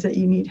recognize that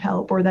you need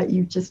help, or that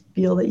you just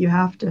feel that you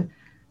have to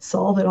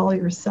solve it all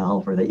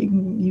yourself, or that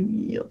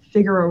you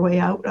figure a way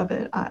out of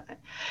it.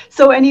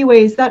 So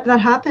anyways, that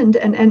happened.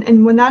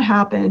 And when that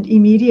happened,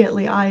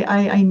 immediately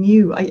I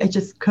knew I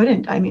just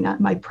couldn't. I mean,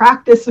 my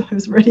practice, I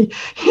was ready,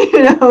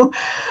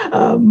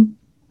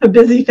 a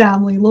busy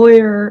family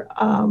lawyer.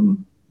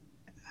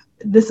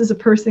 This is a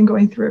person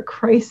going through a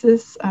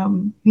crisis.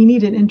 He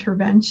needed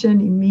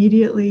intervention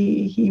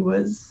immediately. He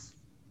was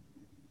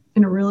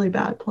in a really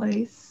bad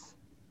place.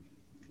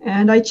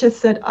 And I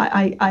just said,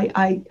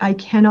 I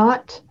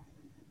cannot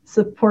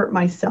support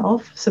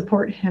myself,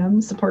 support him,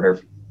 support our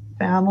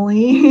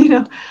family,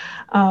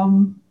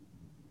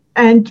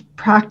 and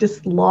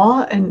practice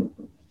law and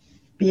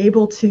be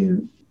able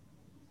to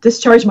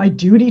discharge my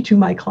duty to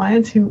my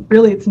clients, who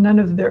really, it's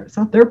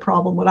not their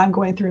problem what I'm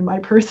going through in my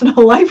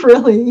personal life,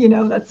 really.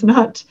 That's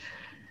not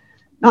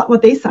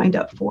what they signed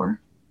up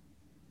for.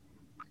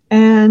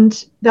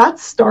 And that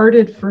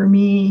started for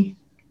me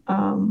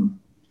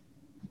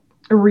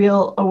a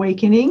real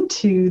awakening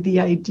to the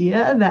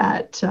idea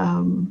that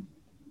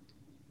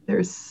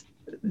there's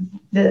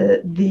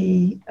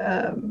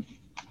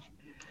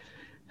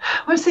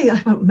what to say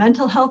about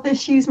mental health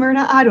issues,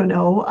 Myrna? I don't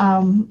know.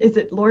 Is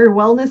it lawyer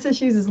wellness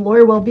issues? Is it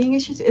lawyer well-being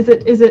issues? Is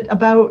it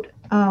about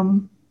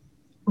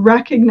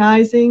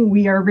recognizing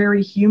we are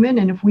very human,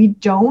 and if we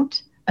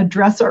don't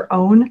address our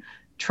own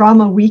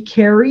trauma we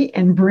carry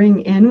and bring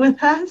in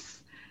with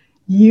us,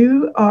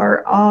 you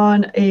are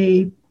on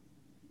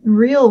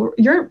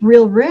you're at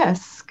real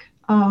risk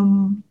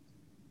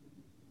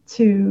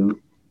to,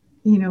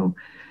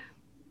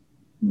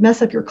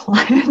 mess up your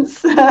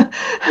clients'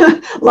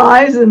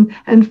 lives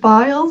and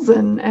files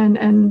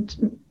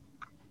and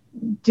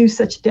do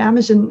such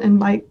damage, in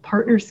my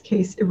partner's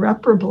case,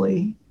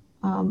 irreparably.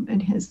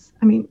 And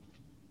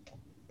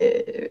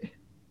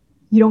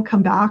you don't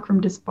come back from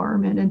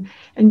disbarment. And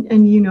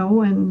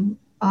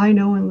I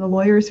know, and the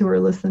lawyers who are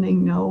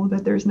listening know,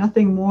 that there's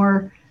nothing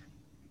more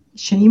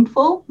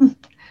shameful,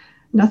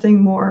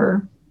 nothing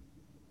more,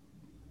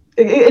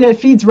 and it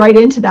feeds right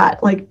into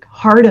that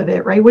heart of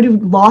it, right? What do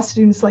law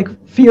students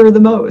fear the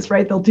most,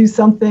 right? They'll do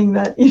something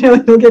that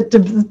they'll get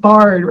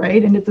disbarred,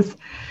 right? And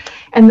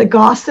and the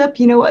gossip,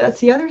 that's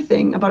the other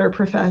thing about our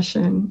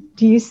profession.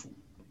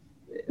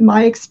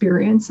 My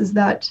experience is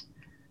that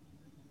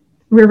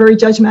we're very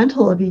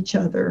judgmental of each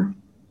other,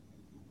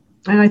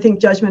 And I think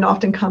judgment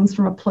often comes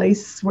from a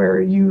place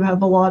where you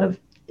have a lot of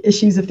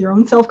issues with your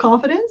own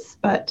self-confidence,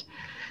 but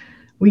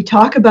we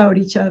talk about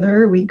each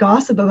other, we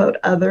gossip about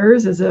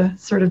others as a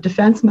sort of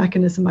defense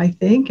mechanism, I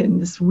think,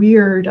 and this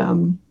weird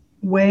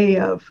way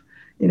of,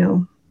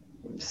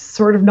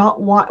 sort of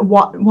not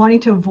wanting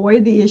to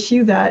avoid the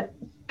issue that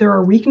there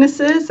are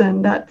weaknesses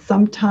and that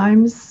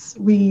sometimes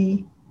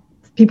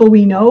people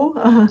we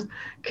know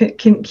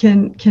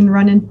can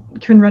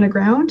run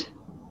aground.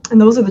 And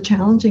those are the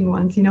challenging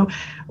ones,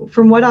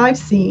 from what I've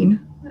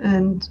seen.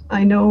 And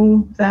I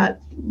know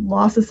that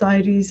law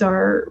societies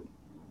are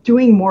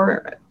doing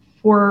more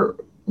for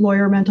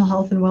lawyer mental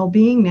health and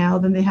well-being now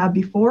than they have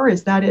before,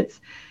 is that it's,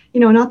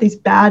 not these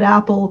bad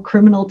apple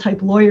criminal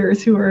type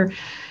lawyers who are,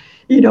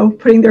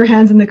 putting their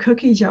hands in the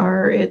cookie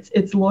jar.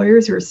 It's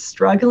lawyers who are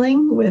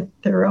struggling with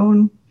their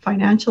own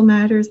financial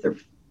matters, their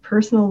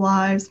personal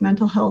lives,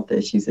 mental health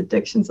issues,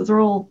 addictions. Those are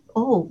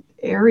all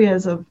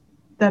areas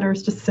that are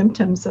just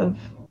symptoms of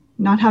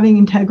not having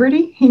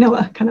integrity,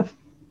 a kind of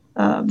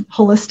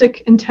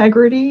holistic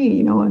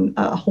integrity, and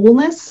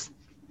wholeness.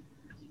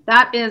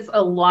 That is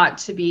a lot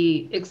to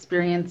be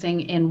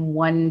experiencing in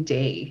one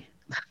day.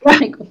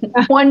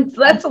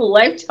 That's a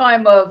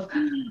lifetime of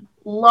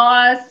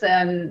loss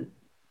and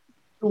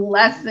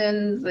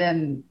lessons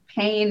and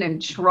pain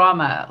and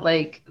trauma.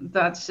 Like,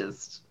 that's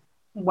just,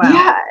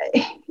 wow.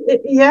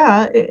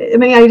 Yeah. I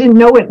mean, I didn't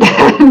know it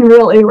then,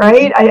 really,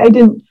 right? I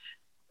didn't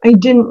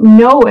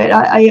know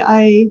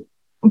it.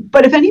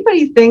 But if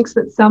anybody thinks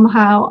that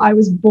somehow I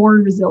was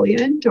born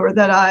resilient or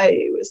that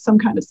I was some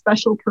kind of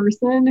special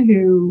person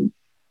who,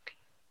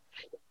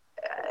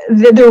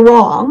 they're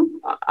wrong.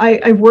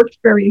 I've worked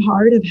very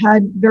hard. I've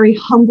had very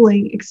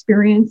humbling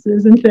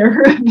experiences in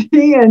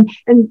therapy and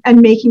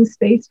making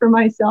space for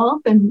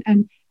myself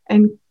and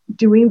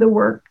doing the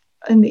work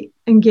and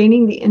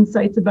gaining the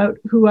insights about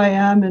who I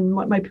am and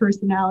what my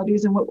personality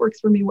is and what works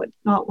for me, what's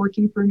not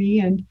working for me.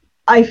 And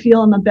I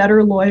feel I'm a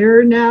better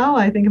lawyer now.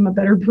 I think I'm a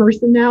better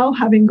person now,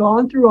 having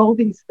gone through all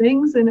these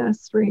things in a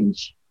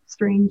strange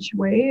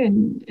way.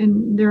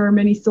 And there are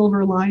many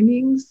silver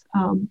linings.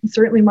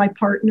 Certainly my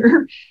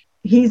partner,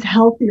 he's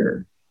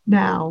healthier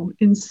now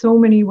in so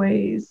many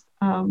ways,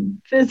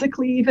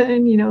 physically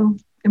even,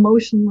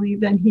 emotionally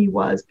than he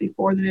was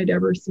before, than I'd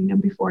ever seen him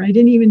before. And I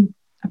didn't even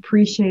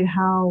appreciate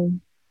how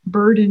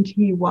burdened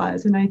he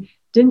was. And I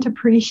didn't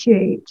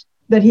appreciate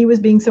that he was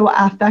being so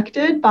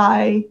affected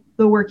by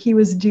the work he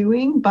was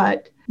doing.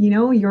 But,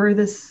 you're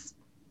this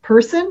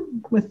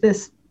person with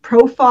this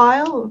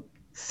profile,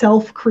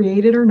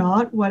 self-created or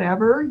not,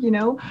 whatever,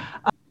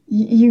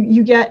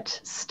 you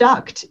get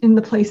stuck in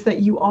the place that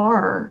you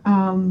are.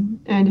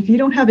 And if you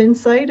don't have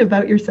insight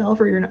about yourself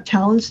or you're not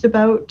challenged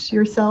about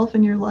yourself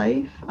and your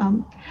life,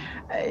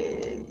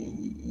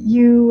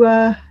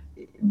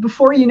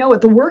 before you know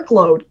it, the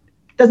workload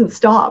doesn't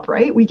stop,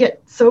 right? We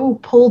get so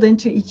pulled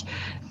into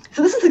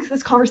so this is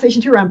this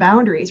conversation too around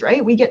boundaries,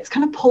 right? We get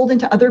kind of pulled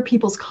into other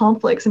people's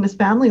conflicts, and as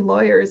family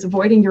lawyers,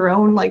 avoiding your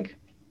own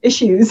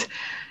issues,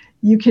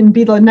 you can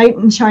be the knight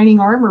in shining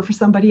armor for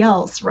somebody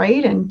else,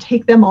 right? And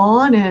take them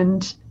on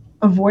and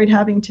avoid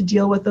having to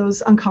deal with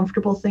those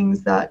uncomfortable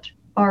things that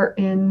are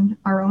in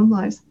our own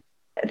lives.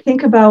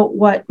 Think about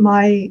what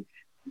my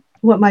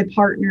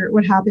partner,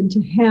 what happened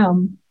to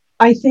him.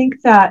 I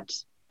think that,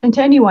 and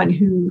to anyone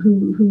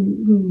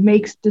who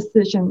makes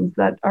decisions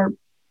that are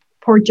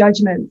poor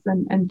judgments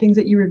and things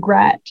that you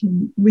regret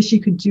and wish you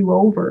could do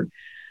over,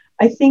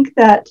 I think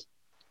that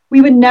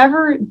we would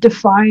never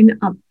define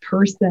a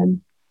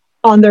person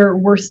on their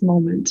worst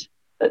moment.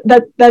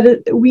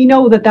 We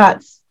know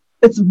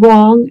it's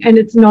wrong and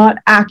it's not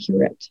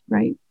accurate,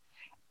 right?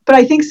 But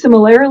I think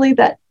similarly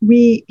that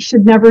we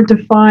should never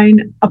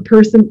define a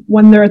person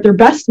when they're at their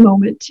best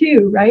moment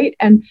too, right?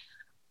 And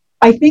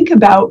I think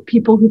about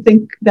people who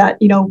think that,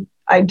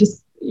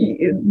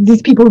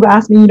 these people who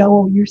ask me,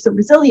 you're so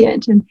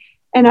resilient, and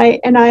I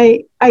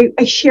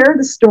share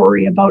the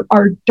story about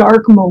our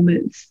dark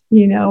moments,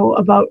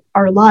 about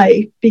our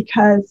life,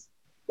 because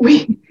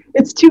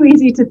it's too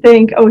easy to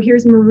think, oh,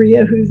 here's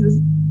Maria, who's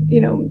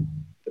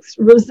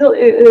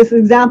this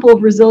example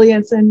of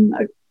resilience and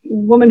a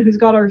woman who's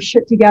got her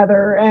shit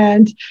together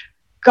and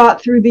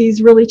got through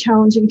these really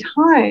challenging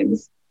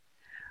times.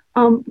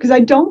 Because I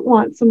don't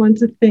want someone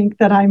to think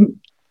that I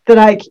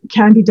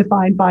can be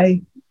defined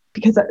by,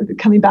 because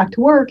coming back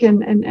to work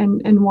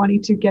and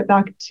wanting to get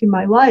back to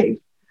my life.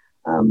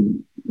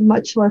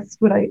 Much less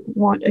would I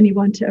want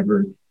anyone to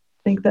ever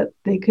think that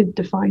they could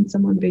define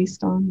someone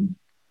based on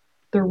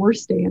their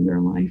worst day in their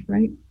life,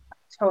 right?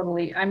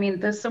 Totally. I mean,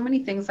 there's so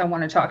many things I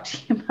want to talk to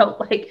you about.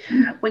 Like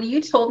when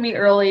you told me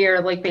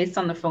earlier, based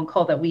on the phone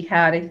call that we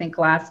had, I think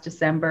last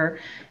December,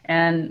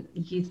 and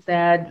you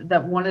said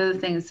that one of the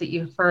things that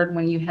you heard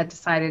when you had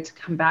decided to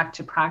come back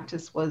to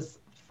practice was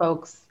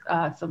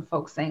some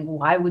folks saying,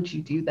 why would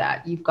you do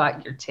that? You've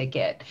got your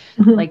ticket,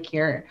 like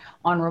your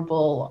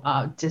honorable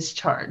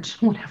discharge,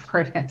 whatever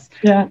it is.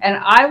 Yeah. And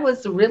I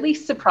was really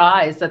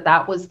surprised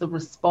that was the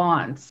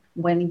response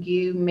when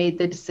you made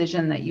the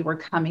decision that you were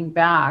coming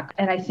back.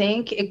 And I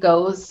think it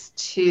goes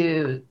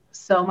to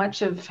so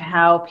much of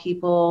how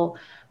people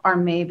are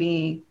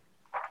maybe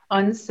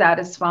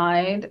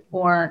unsatisfied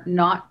or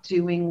not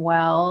doing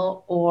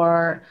well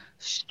or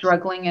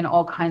struggling in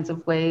all kinds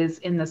of ways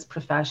in this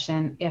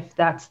profession, if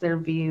that's their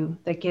view,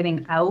 that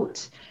getting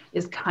out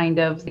is kind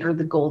of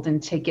the golden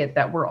ticket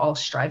that we're all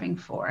striving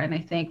for. And I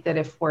think that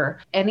if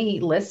any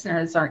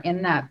listeners are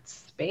in that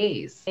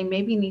space, they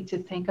maybe need to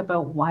think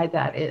about why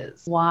that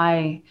is.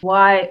 Why,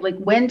 like,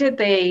 when did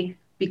they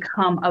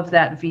become of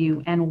that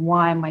view, and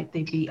why might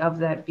they be of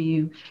that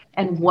view,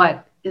 and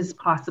what is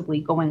possibly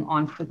going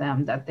on for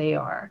them that they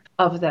are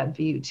of that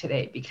view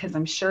today? Because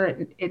I'm sure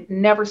it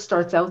never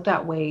starts out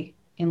that way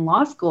in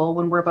law school.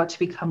 When we're about to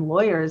become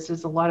lawyers,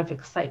 there's a lot of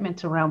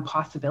excitement around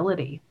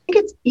possibility. I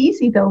think it's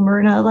easy though,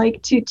 Myrna,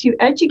 like to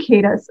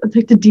educate us,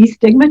 like to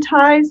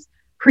destigmatize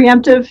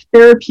preemptive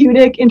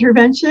therapeutic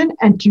intervention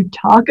and to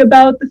talk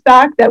about the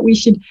fact that we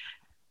should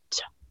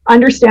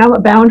understand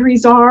what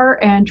boundaries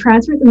are and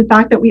transfer them, the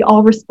fact that we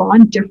all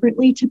respond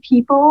differently to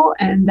people,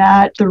 and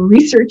that the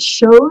research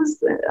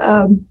shows,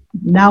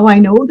 now I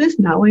know this,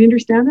 now I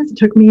understand this. It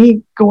took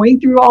me going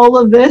through all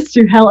of this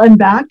to hell and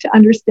back to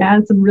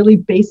understand some really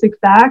basic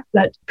facts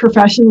that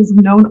professionals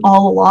have known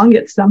all along,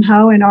 yet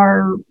somehow in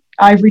our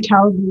ivory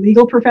tower of the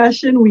legal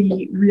profession,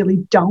 we really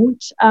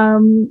don't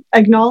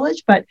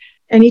acknowledge. But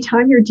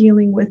anytime you're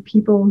dealing with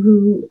people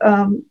who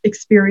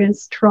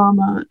experience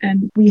trauma,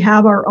 and we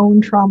have our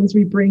own traumas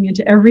we bring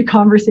into every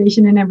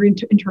conversation and every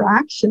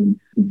interaction,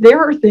 there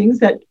are things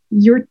that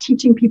you're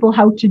teaching people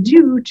how to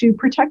do to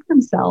protect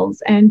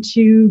themselves and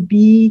to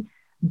be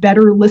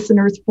better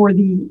listeners for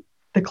the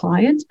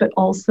clients, but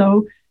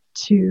also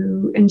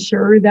to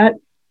ensure that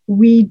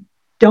we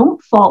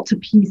don't fall to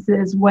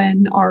pieces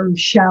when our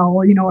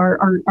shell,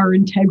 our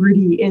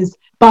integrity is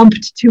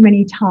bumped too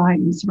many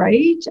times,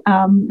 right?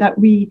 That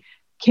we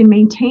can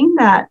maintain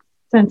that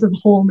sense of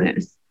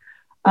wholeness.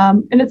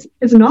 And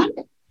it's not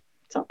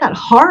that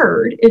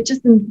hard. It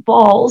just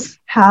involves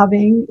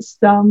having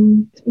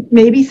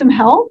maybe some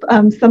help.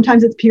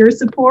 Sometimes it's peer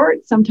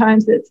support.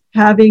 Sometimes it's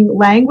having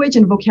language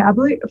and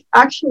vocabulary.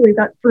 Actually,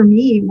 that for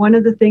me, one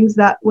of the things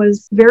that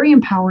was very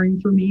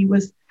empowering for me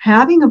was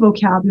having a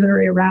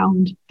vocabulary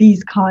around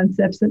these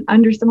concepts and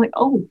understand, like,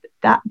 oh,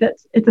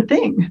 it's a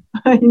thing.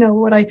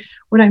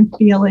 What I'm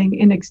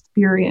feeling and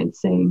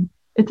experiencing,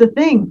 it's a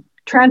thing.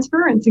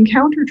 Transference and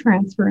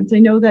countertransference. I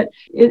know that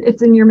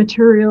it's in your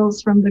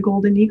materials from the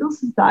Golden Eagle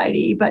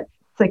Society, but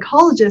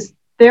psychologists,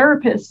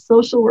 therapists,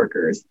 social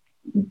workers,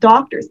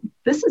 doctors,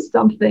 this is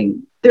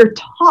something they're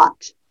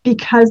taught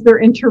because they're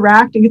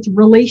interacting. It's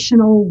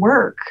relational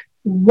work.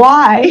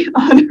 Why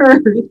on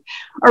earth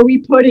are we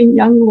putting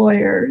young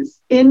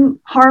lawyers in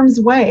harm's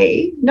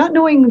way, not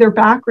knowing their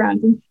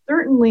backgrounds, and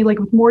certainly like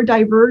with more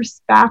diverse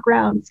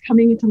backgrounds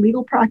coming into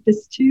legal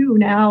practice too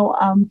now?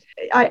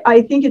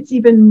 I think it's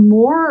even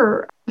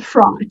more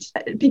fraught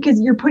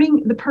because you're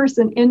putting the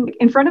person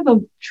in front of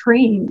a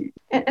train,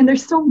 and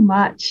there's so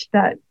much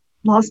that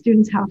law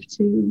students have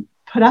to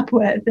put up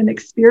with and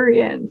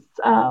experience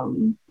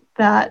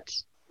that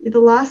the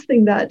last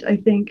thing that I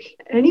think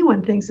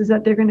anyone thinks is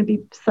that they're going to be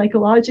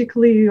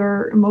psychologically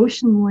or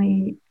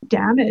emotionally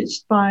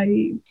damaged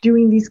by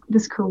doing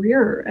this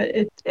career.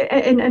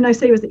 And I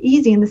say it was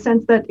easy in the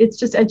sense that it's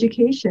just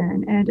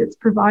education, and it's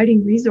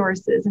providing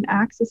resources and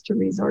access to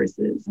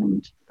resources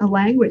and a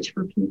language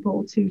for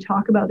people to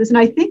talk about this. And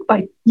I think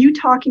by you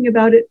talking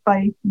about it,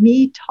 by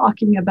me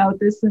talking about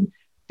this and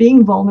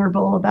being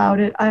vulnerable about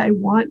it, I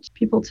want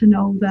people to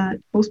know that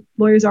most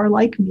lawyers are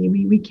like me.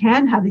 We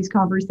can have these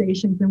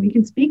conversations and we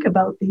can speak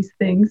about these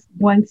things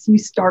once you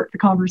start the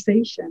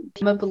conversation.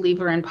 I'm a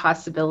believer in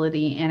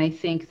possibility, and I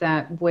think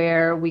that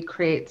where we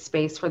create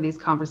space for these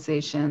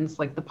conversations,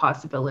 like, the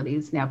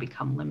possibilities now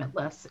become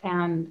limitless.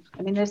 And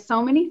I mean, there's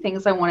so many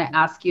things I want to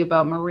ask you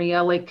about,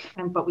 Maria,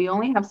 but we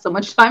only have so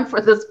much time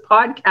for this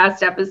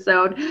podcast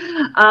episode.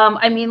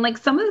 I mean, like,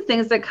 some of the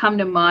things that come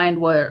to mind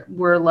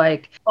were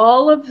like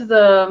all of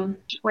the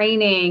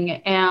training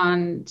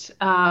and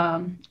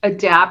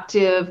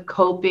adaptive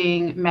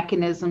coping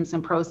mechanisms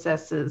and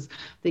processes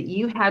that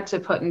you had to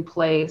put in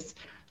place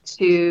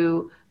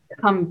to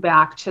come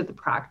back to the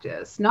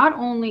practice. Not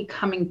only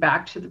coming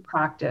back to the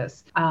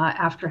practice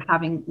after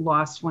having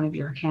lost one of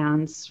your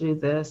hands through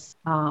this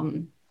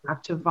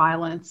act of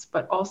violence,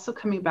 but also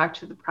coming back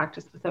to the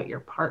practice without your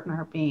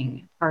partner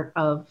being part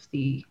of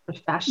the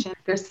profession.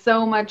 There's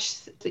so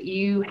much that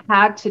you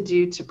had to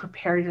do to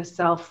prepare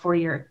yourself for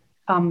your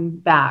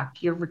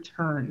back, your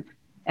return.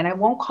 And I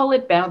won't call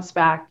it bounce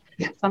back.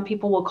 Some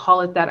people will call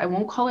it that. I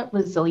won't call it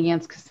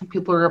resilience because some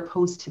people are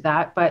opposed to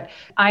that. But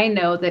I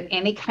know that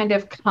any kind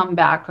of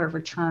comeback or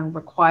return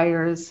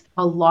requires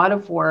a lot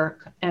of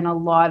work and a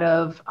lot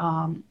of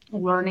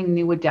learning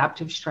new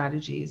adaptive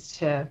strategies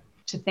to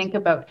think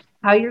about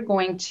how you're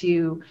going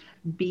to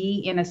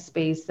be in a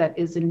space that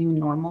is a new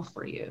normal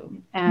for you.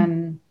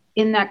 And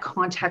in that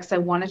context, I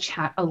want to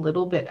chat a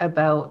little bit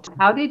about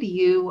how did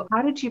you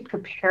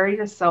prepare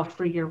yourself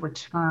for your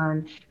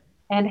return,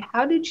 And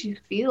how did you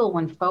feel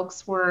when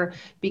folks were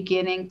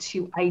beginning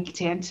to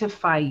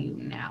identify you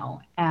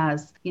now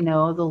as,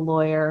 the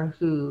lawyer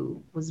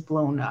who was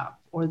blown up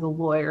or the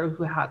lawyer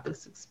who had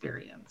this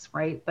experience,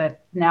 right?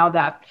 But now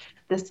that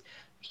this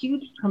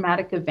huge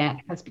traumatic event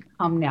has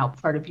become now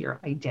part of your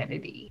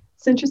identity.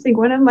 It's interesting.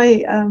 One of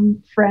my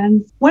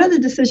friends, one of the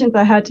decisions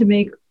I had to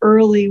make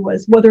early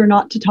was whether or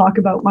not to talk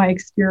about my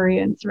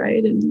experience,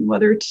 right? And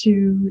whether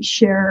to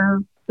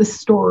share the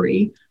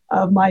story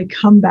of my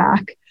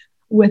comeback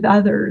with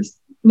others,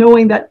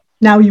 knowing that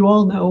now you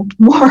all know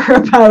more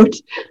about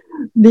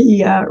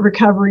the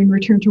recovery and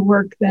return to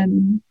work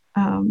than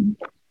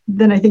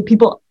I think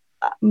people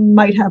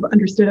might have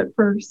understood at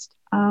first.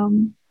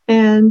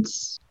 And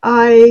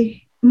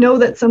I know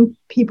that some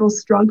people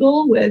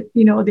struggle with,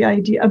 the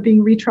idea of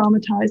being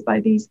re-traumatized by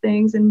these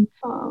things and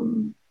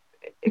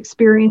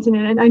experiencing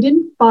it. And I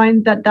didn't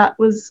find that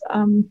was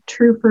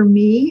true for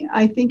me.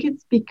 I think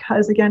it's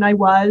because, again, I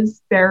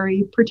was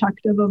very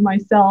protective of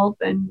myself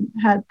and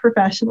had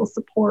professional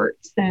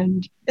supports.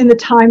 And in the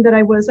time that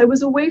I was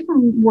away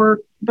from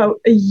work about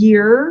a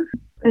year,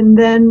 and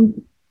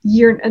then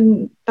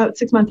about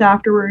 6 months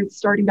afterwards,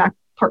 starting back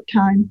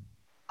part-time.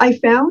 I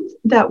found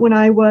that when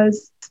I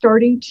was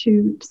starting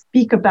to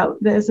speak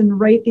about this and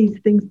write these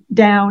things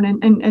down,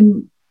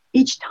 and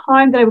each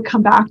time that I would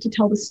come back to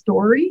tell the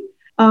story,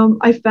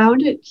 I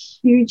found it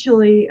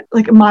hugely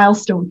like a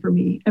milestone for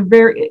me.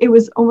 It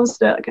was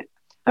almost I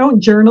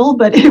don't journal,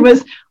 but it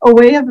was a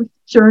way of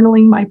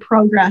journaling my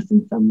progress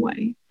in some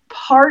way.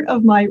 Part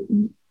of my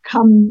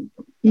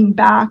being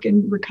back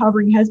and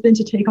recovering has been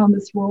to take on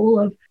this role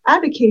of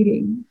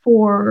advocating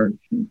for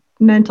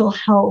mental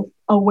health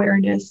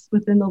awareness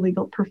within the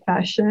legal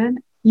profession,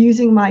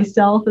 using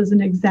myself as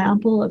an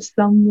example of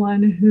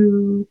someone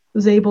who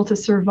was able to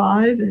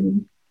survive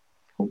and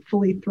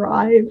hopefully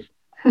thrive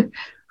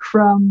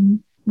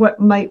from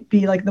what might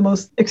be like the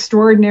most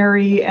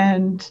extraordinary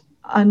and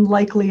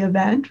unlikely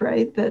event,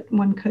 right? That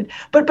one could.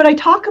 But I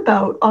talk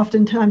about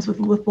oftentimes with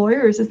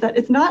lawyers is that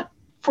it's not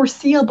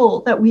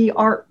foreseeable that we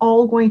are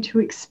all going to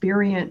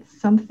experience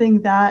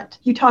something that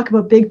you talk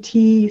about big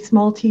T,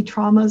 small t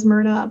traumas,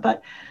 Myrna,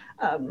 but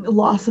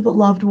loss of a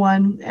loved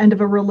one, end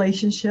of a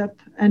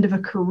relationship, end of a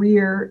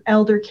career,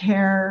 elder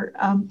care,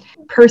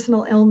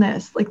 personal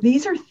illness. Like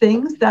these are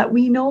things that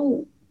we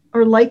know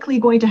are likely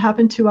going to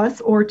happen to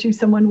us or to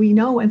someone we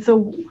know. And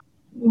so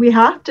we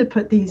have to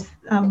put these,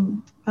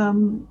 it's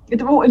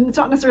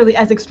not necessarily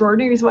as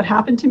extraordinary as what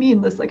happened to me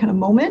in this like kind of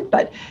moment,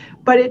 but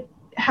it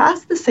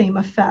has the same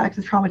effect,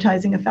 the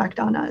traumatizing effect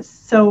on us.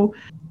 So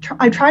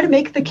I try to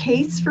make the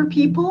case for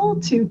people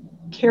to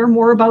care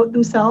more about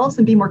themselves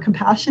and be more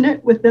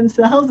compassionate with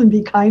themselves and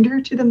be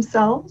kinder to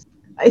themselves.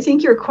 I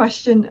think your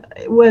question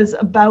was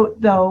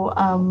about, though,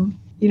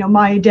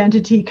 my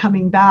identity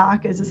coming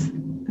back as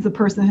a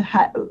person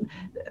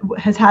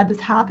has had this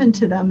happen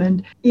to them.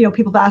 And,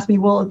 people have asked me,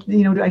 well,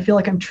 do I feel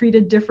like I'm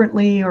treated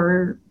differently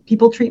or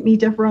people treat me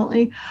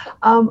differently?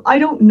 I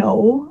don't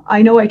know.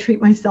 I know I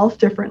treat myself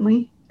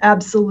differently.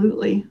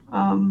 Absolutely.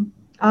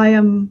 I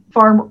am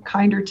far more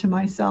kinder to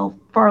myself,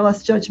 far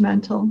less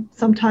judgmental.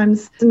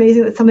 Sometimes it's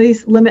amazing that some of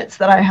these limits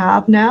that I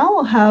have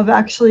now have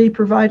actually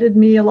provided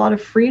me a lot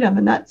of freedom.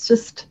 And that's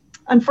just,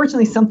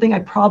 unfortunately, something I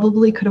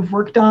probably could have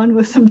worked on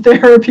with some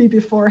therapy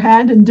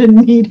beforehand and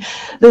didn't need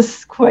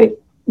this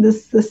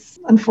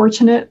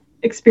unfortunate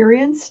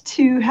experience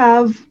to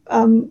have,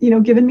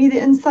 given me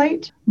the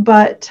insight.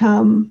 But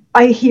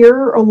I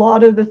hear a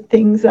lot of the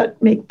things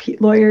that make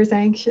lawyers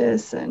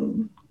anxious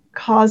and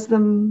cause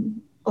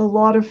them a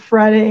lot of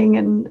fretting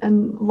and a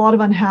lot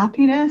of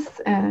unhappiness.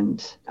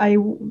 And I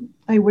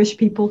wish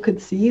people could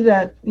see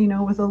that,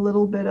 with a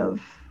little bit of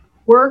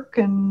work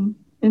and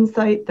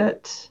insight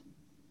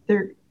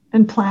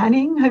and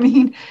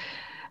planning,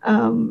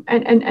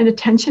 and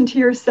attention to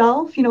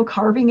yourself,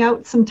 carving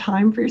out some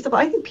time for yourself.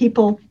 I think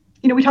people,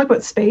 we talk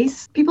about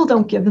space. People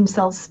don't give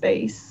themselves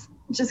space.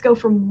 Just go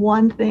from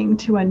one thing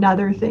to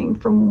another thing,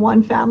 from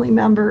one family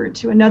member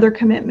to another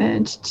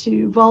commitment,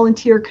 to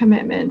volunteer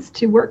commitments,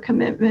 to work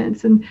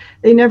commitments, and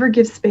they never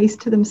give space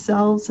to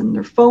themselves and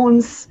their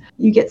phones.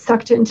 You get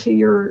sucked into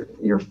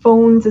your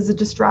phones as a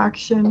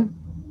distraction.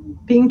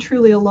 Being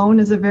truly alone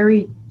is a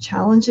very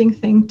challenging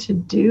thing to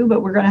do,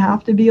 but we're going to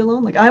have to be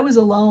alone. Like I was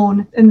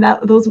alone in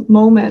those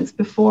moments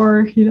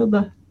before,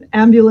 the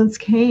ambulance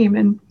came,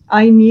 and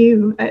I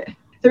knew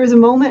there was a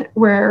moment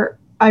where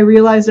I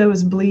realized I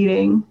was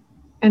bleeding.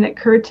 And it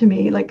occurred to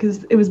me, like,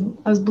 cause I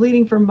was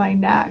bleeding from my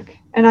neck,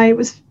 and I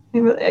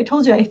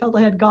told you I felt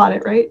I had got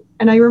it, right?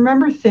 And I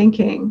remember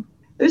thinking,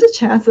 there's a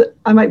chance that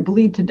I might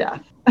bleed to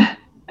death.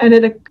 And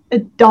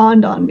it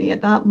dawned on me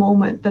at that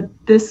moment that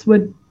this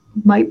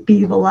might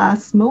be the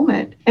last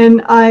moment.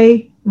 And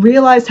I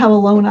realized how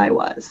alone I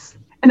was.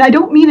 And I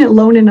don't mean it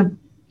alone in a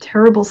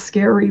terrible,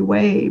 scary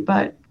way,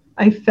 but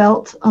I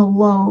felt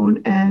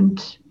alone,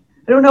 and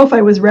I don't know if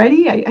I was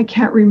ready. I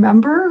can't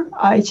remember.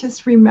 I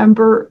just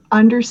remember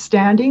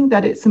understanding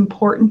that it's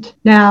important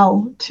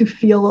now to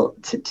feel,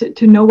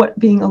 to know what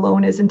being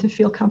alone is and to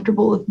feel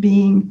comfortable with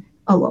being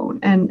alone.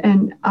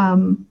 And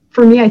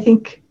for me, I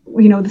think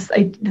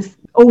this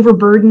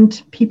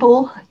overburdened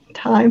people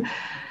time.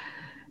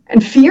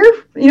 And fear,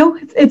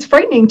 it's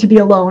frightening to be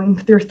alone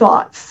with your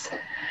thoughts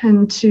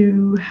and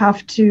to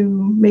have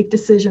to make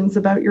decisions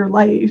about your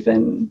life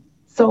and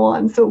so on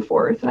and so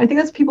forth. And I think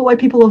that's why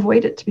people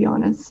avoid it, to be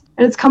honest.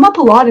 And it's come up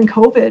a lot in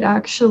COVID,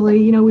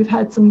 actually. We've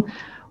had some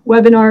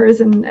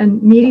webinars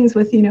and meetings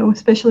with,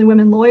 especially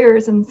women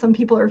lawyers, and some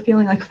people are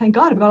feeling like, thank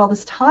God, I've got all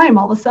this time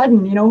all of a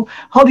sudden,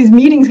 all these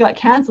meetings got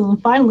canceled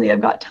and finally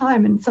I've got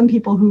time. And some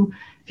people who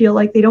feel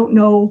like they don't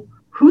know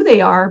who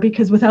they are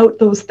because without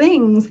those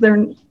things,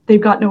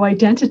 they've got no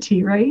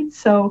identity, right?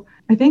 So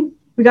I think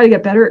we got to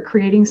get better at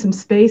creating some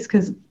space,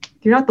 because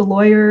if you're not the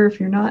lawyer, if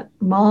you're not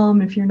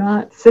mom, if you're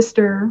not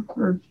sister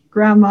or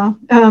grandma,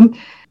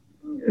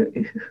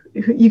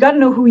 you got to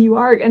know who you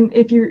are. And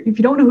if you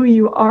don't know who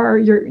you are,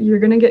 you're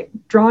going to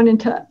get drawn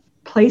into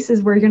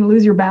places where you're going to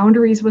lose your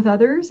boundaries with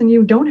others, and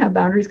you don't have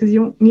boundaries because you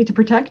don't need to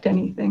protect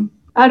anything.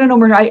 I don't know,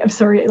 Myrna, I'm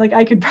sorry. Like,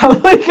 I could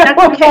probably go.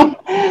 That's okay.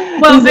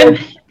 Well, then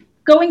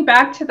going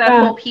back to that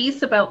whole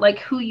piece about like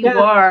who you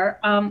are,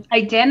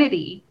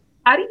 identity.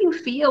 How do you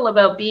feel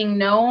about being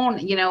known,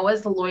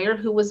 as the lawyer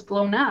who was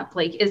blown up?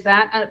 Like, is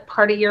that a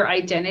part of your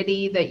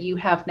identity that you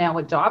have now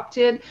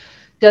adopted?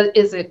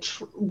 Is it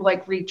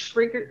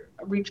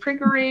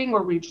re-triggering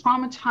or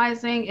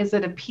re-traumatizing? Is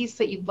it a piece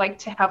that you'd like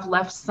to have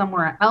left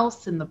somewhere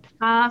else in the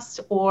past,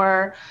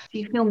 or do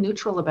you feel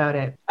neutral about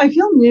it? I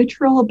feel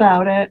neutral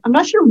about it. I'm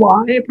not sure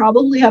why. I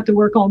probably have to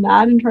work on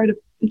that and try to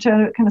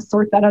kind of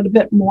sort that out a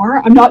bit more.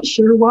 I'm not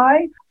sure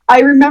why. I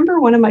remember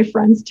one of my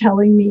friends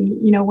telling me,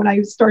 when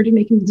I started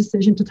making the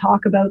decision to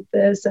talk about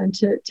this and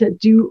to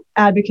do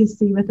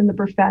advocacy within the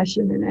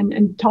profession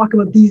and talk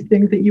about these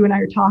things that you and I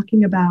are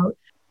talking about,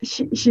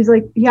 she's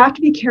like, you have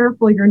to be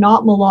careful you're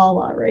not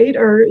Malala, right?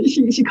 Or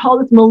she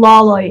called it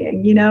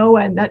Malalaing,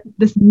 and that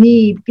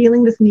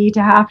feeling this need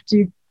to have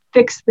to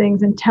fix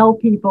things and tell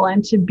people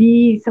and to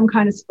be some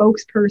kind of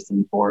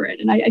spokesperson for it.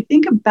 And I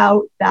think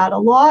about that a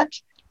lot.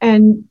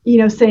 And,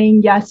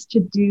 saying yes to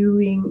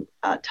doing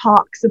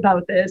talks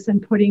about this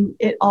and putting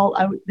it all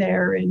out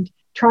there and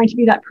trying to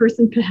be that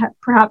person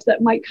perhaps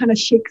that might kind of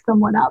shake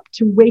someone up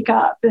to wake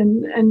up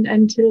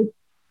and to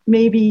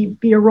maybe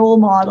be a role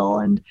model.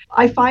 And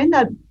I find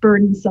that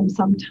burdensome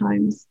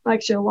sometimes,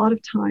 actually a lot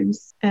of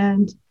times.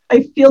 And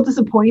I feel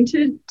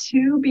disappointed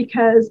too,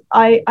 because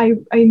I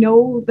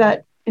know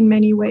that in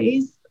many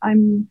ways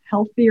I'm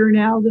healthier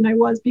now than I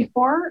was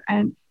before.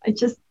 And I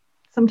just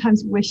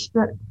sometimes wish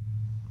that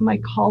my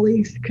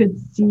colleagues could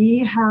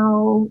see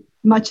how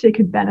much they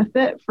could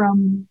benefit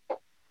from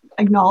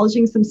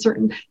acknowledging some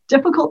certain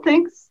difficult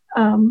things.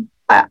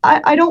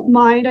 I don't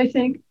mind, I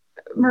think,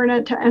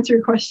 Myrna, to answer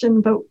your question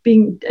about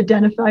being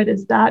identified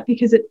as that,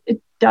 because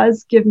it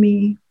does give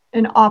me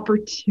an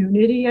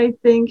opportunity, I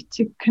think,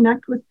 to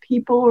connect with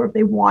people, or if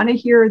they want to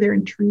hear, or they're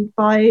intrigued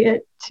by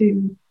it,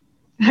 to,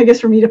 I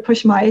guess, for me to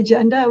push my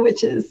agenda,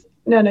 which is,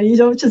 no, you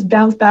don't just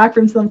bounce back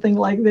from something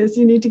like this.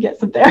 You need to get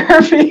some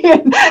therapy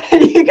and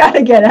you got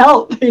to get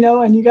help,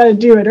 and you got to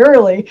do it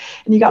early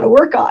and you got to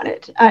work on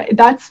it.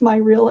 That's my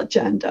real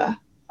agenda,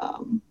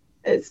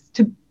 is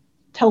to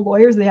tell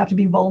lawyers they have to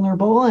be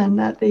vulnerable and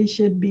that they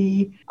should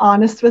be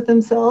honest with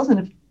themselves. And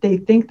if they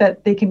think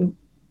that they can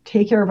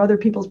take care of other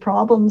people's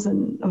problems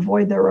and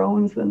avoid their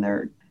own, then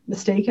they're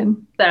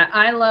mistaken. That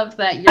I love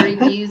that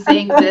you're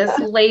using this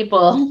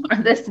label or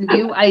this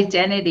new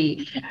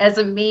identity as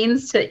a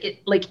means to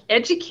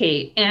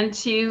educate and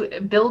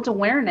to build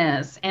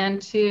awareness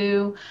and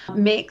to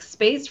make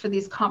space for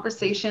these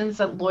conversations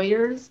that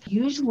lawyers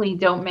usually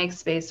don't make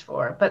space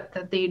for, but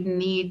that they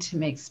need to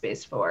make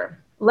space for.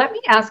 Let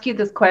me ask you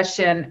this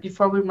question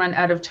before we run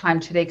out of time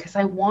today, because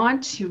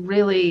I'm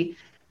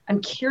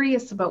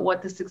curious about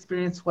what this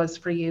experience was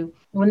for you.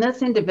 When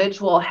this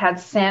individual had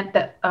sent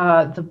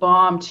the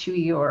bomb to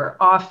your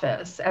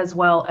office, as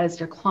well as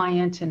your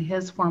client and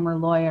his former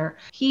lawyer,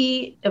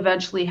 he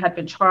eventually had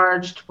been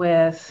charged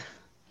with,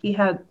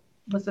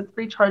 was it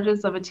 3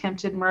 charges of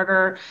attempted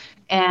murder,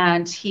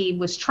 and he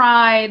was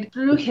tried.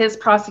 Through his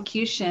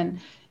prosecution,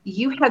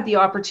 you had the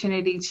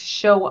opportunity to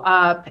show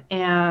up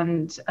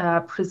and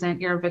present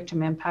your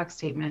victim impact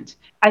statement.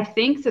 I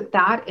think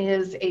that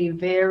is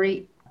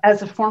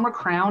as a former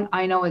Crown,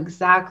 I know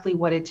exactly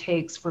what it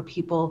takes for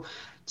people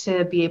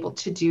to be able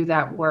to do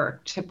that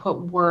work, to put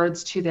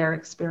words to their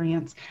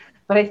experience.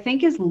 But I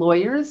think as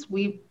lawyers,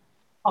 we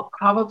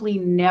probably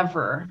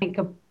never think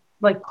of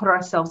put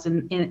ourselves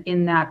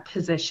in that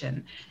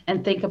position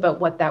and think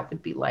about what that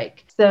would be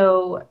like.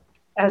 So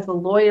as a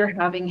lawyer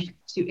having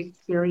to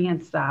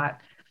experience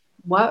that,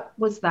 what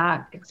was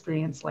that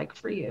experience like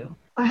for you?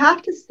 I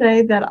have to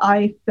say that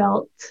I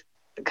felt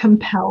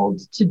compelled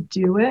to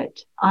do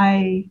it.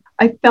 I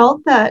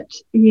felt that,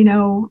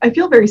 I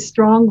feel very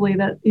strongly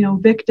that,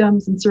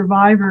 victims and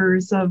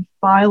survivors of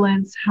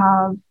violence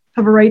have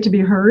a right to be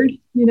heard,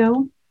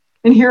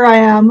 And here I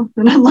am,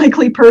 an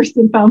unlikely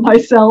person, found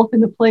myself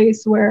in a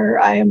place where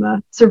I am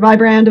a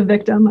survivor and a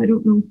victim. I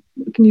don't know,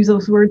 you can use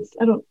those words.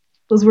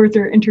 Those words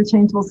are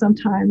interchangeable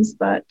sometimes,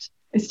 but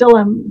I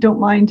still don't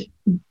mind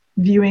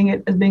viewing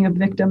it as being a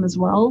victim as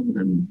well.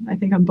 And I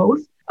think I'm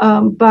both.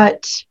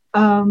 But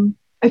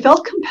I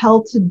felt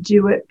compelled to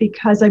do it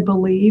because I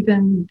believe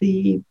in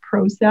the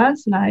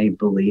process, and I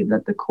believe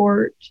that the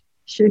court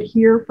should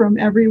hear from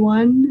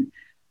everyone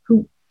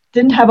who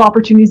didn't have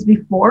opportunities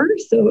before.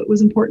 So it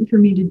was important for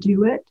me to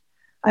do it.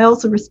 I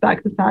also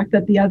respect the fact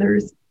that the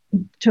others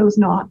chose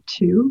not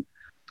to.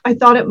 I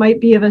thought it might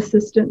be of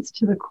assistance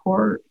to the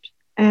court.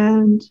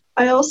 And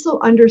I also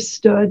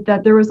understood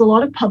that there was a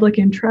lot of public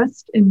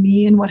interest in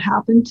me and what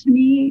happened to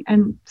me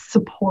and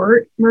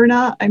support,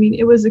 Myrna. I mean,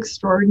 it was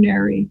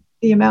extraordinary,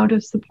 the amount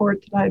of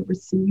support that I'd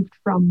received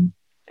from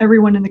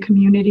everyone in the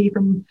community,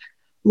 from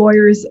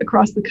lawyers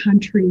across the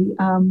country.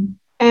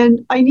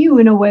 And I knew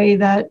in a way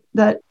that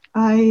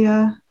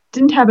I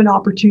didn't have an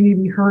opportunity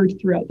to be heard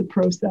throughout the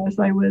process.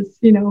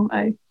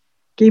 I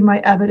gave my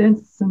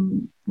evidence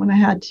and when I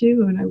had to,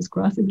 and I was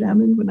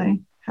cross-examined when I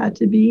had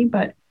to be,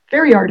 but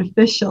very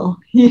artificial.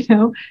 It's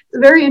a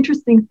very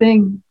interesting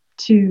thing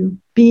to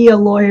be a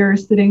lawyer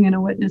sitting in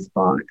a witness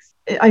box.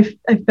 I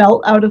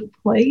felt out of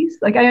place.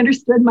 Like, I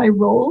understood my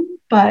role,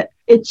 but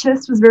it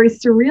just was very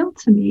surreal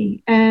to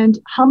me and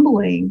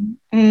humbling,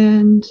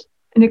 and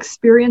an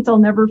experience I'll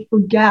never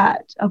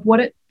forget of what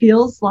it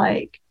feels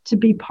like to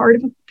be part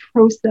of a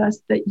process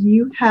that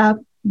you have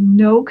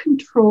no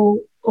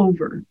control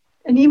over.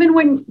 And even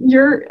when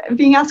you're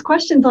being asked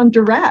questions on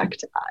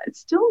direct, it's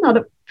still not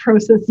a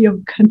process you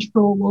have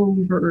control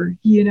over.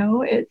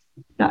 It's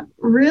not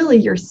really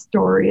your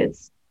story.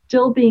 It's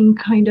still being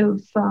kind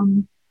of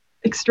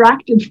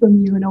extracted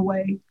from you in a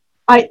way.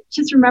 I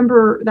just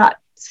remember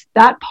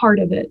that part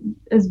of it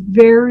is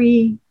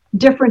very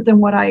different than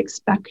what I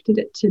expected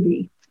it to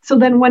be. So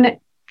then when I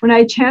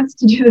had a chance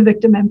to do the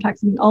victim impact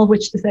statement, all of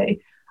which to say,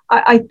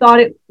 I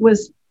thought it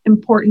was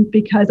important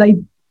because I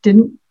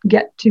didn't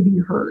get to be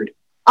heard.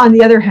 On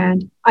the other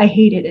hand, I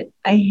hated it.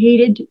 I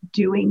hated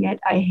doing it.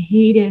 I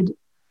hated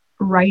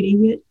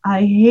writing it.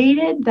 I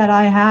hated that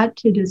I had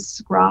to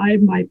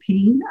describe my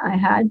pain. I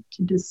had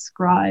to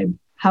describe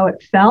how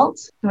it felt,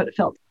 what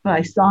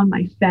I saw in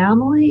my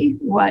family,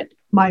 what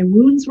my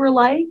wounds were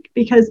like,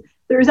 because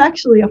there's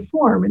actually a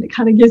form and it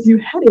kind of gives you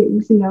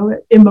headings,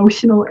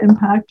 emotional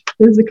impact,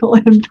 physical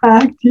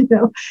impact,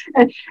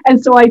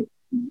 and so I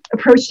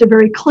approached it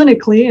very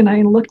clinically, and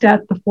I looked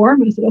at the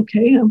form and I said,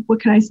 okay,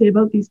 what can I say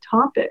about these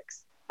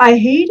topics? I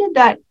hated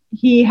that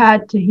he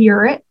had to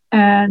hear it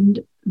and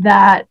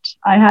that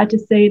I had to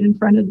say it in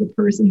front of the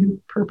person who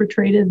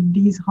perpetrated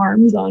these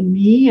harms on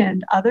me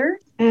and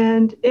others.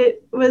 And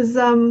it was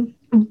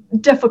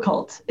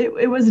difficult.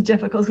 It was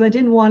difficult because I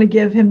didn't want to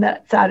give him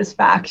that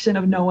satisfaction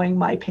of knowing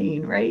my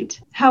pain, right?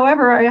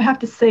 However, I have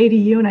to say to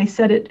you, and I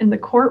said it in the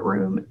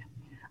courtroom,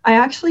 I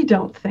actually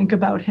don't think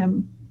about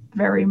him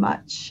very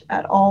much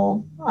at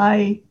all.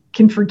 I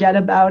can forget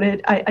about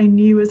it. I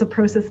knew as a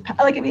process,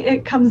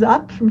 it comes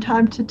up from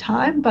time to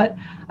time, but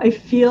I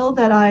feel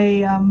that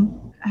I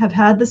have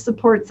had the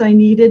supports I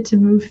needed to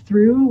move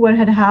through what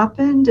had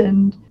happened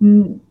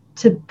and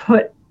to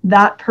put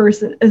that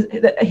person,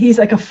 he's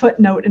like a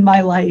footnote in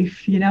my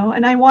life,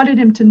 and I wanted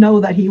him to know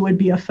that he would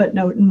be a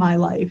footnote in my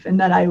life and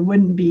that I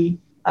wouldn't be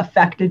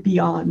affected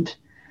beyond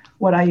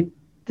what I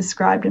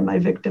described in my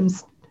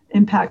victim's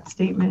impact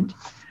statement.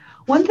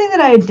 One thing that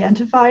I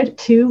identified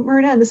too,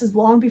 Myrna, and this is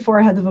long before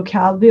I had the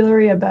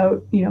vocabulary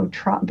about,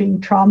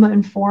 being trauma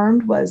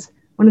informed, was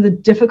one of the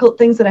difficult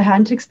things that I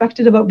hadn't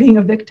expected about being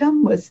a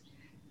victim was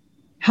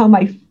how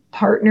my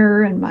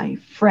partner and my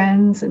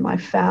friends and my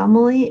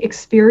family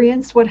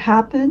experienced what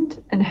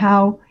happened, and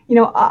how,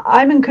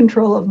 I'm in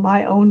control of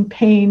my own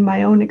pain,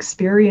 my own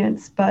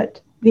experience,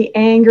 but the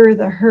anger,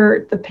 the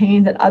hurt, the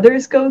pain that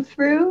others go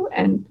through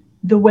and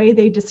the way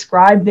they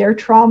describe their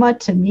trauma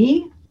to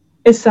me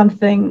is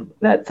something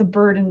that's a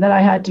burden that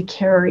I had to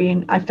carry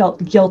and I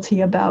felt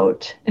guilty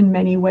about in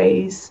many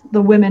ways.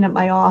 The women at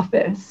my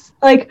office,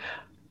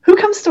 who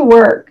comes to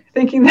work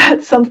thinking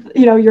that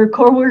your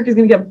coworker is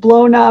going to get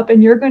blown up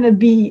and you're going to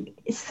be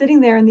sitting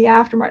there in the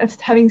aftermath of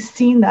having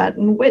seen that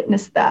and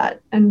witnessed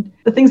that and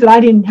the things that I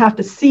didn't have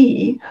to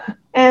see.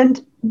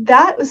 And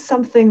that was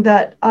something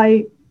that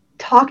I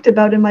talked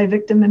about in my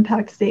victim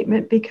impact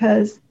statement,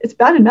 because it's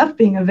bad enough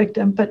being a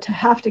victim, but to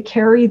have to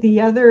carry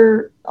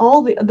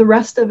all the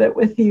rest of it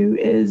with you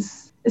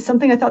is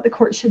something I thought the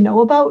court should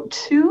know about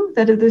too,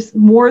 that there's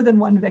more than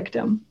one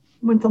victim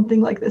when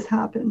something like this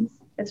happens.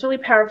 It's really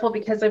powerful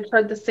because I've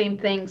heard the same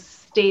things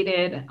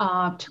stated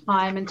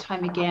time and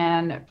time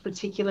again,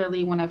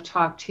 particularly when I've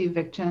talked to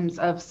victims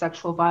of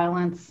sexual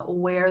violence,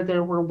 where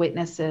there were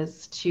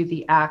witnesses to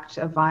the act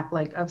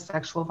of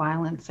sexual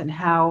violence, and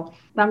how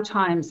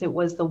sometimes it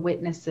was the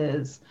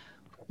witnesses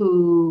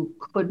who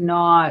could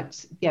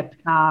not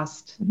get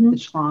past the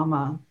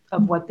trauma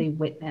of what they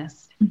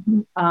witnessed.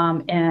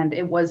 And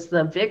it was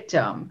the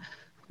victim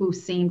who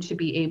seemed to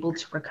be able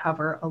to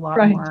recover a lot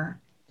more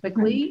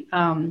quickly.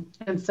 And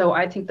so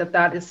I think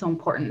that is so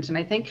important. And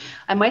I think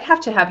I might have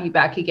to have you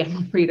back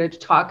again, Rita, to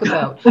talk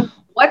about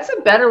what's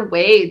a better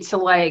way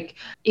to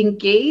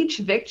engage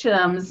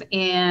victims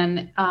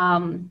in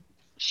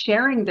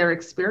sharing their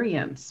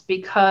experience,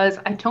 because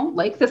I don't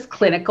like this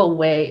clinical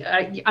way.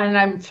 And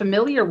I'm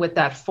familiar with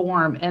that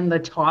form and the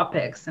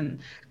topics, and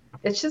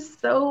it's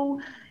just so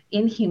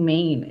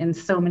inhumane in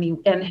so many,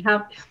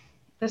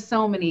 there's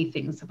so many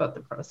things about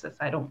the process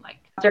I don't like.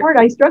 Hard.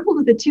 I struggled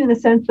with it too, in the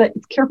sense that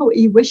it's careful what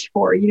you wish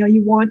for.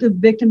 You want a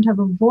victim to have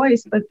a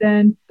voice, but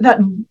then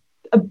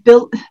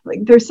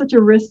there's such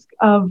a risk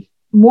of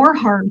more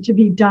harm to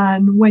be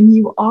done when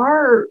you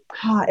are.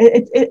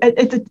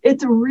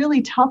 It's a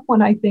really tough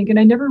one, I think, and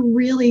I never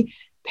really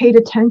paid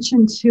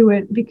attention to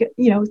it, because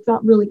it's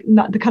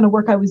not the kind of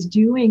work I was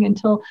doing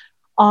until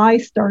I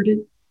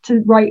started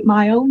to write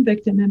my own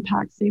victim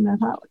impact statement.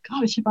 I thought,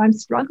 gosh, if I'm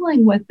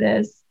struggling with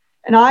this,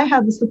 and I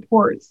have the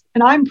supports,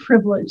 and I'm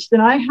privileged,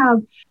 and I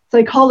have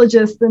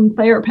psychologists and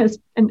therapists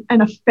and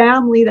a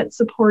family that's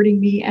supporting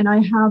me, and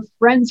I have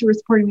friends who are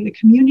supporting me, the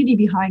community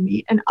behind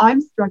me, and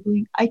I'm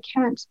struggling, I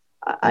can't.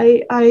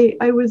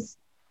 I was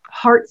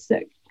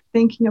heartsick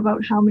thinking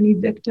about how many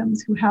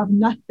victims who have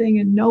nothing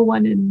and no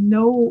one and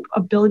no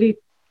ability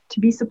to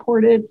be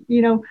supported,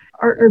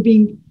 are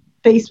being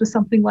faced with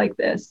something like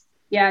this.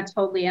 Yeah,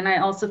 totally. And I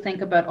also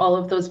think about all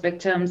of those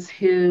victims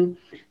who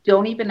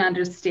don't even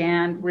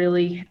understand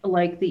really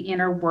like the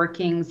inner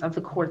workings of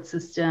the court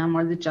system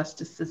or the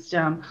justice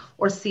system,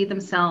 or see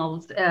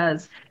themselves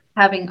as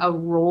having a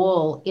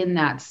role in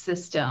that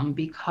system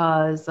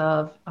because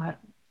of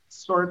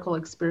historical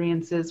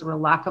experiences or a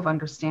lack of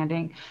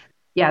understanding.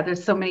 Yeah,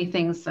 there's so many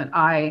things that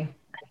I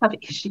have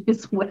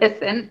issues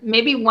with, and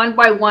maybe one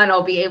by one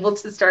I'll be able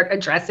to start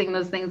addressing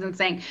those things and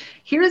saying,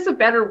 here's a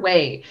better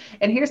way,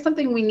 and here's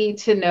something we need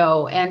to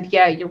know. And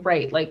yeah, you're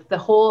right, like the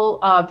whole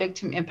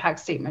victim impact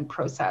statement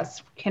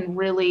process can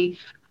really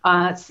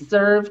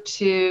serve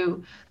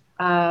to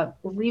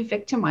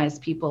re-victimize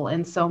people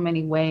in so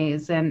many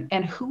ways.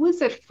 And who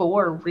is it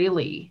for,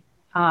 really?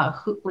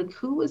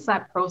 Who is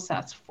that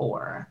process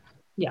for?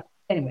 Yeah.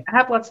 Anyway, I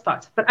have lots of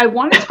thoughts, but I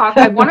want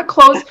to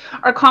close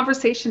our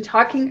conversation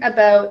talking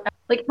about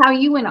like how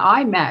you and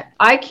I met.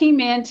 I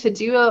came in to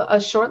do a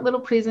short little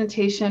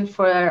presentation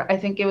for, I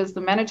think it was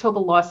the Manitoba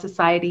Law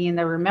Society, and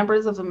there were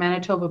members of the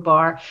Manitoba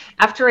Bar.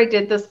 After I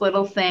did this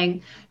little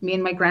thing, me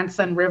and my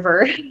grandson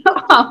River,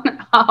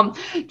 on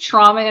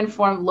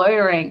trauma-informed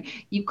lawyering,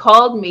 you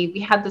called me. We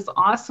had this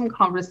awesome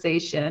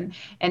conversation,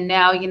 and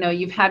now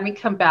you've had me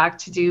come back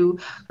to do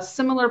a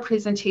similar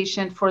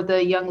presentation for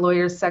the Young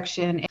Lawyers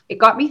section. It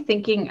got me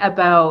thinking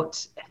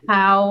about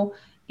how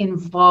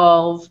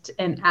involved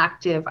and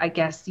active, I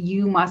guess,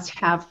 you must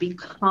have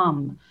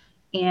become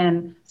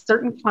in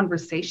certain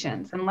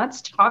conversations. And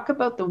let's talk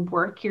about the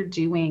work you're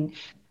doing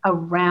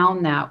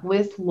around that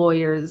with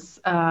lawyers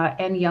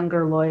and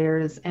younger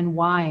lawyers, and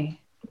why.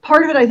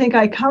 Part of it, I think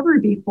I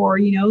covered before,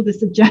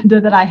 this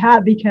agenda that I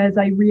had, because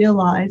I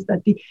realized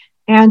that the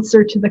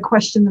answer to the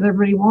question that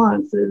everybody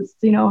wants is,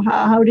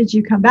 how did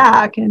you come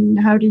back, and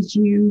how did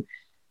you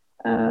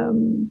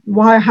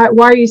why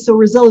are you so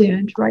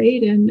resilient,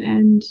 right?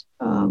 And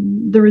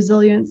the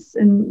resilience,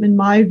 in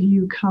my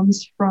view,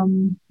 comes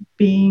from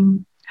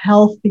being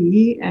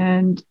healthy,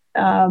 and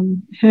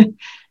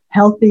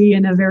healthy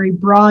in a very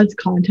broad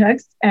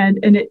context, and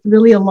it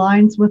really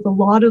aligns with a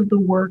lot of the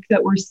work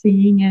that we're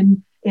seeing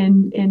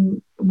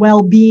in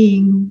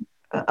well-being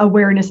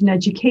awareness and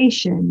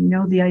education.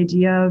 The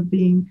idea of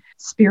being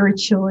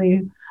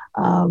spiritually,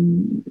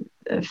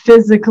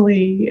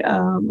 physically,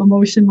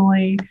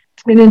 emotionally,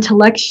 and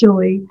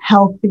intellectually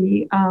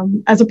healthy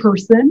as a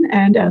person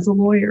and as a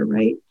lawyer,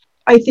 right?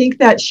 I think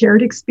that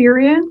shared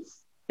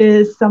experience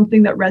is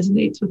something that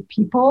resonates with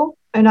people.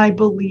 And I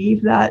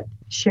believe that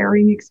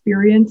sharing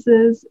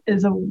experiences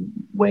is a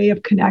way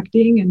of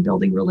connecting and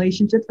building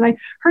relationships. And I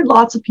heard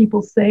lots of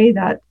people say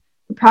that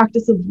the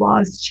practice of law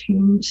has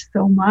changed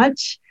so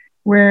much,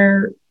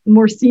 where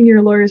more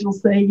senior lawyers will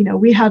say,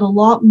 we had a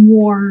lot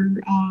more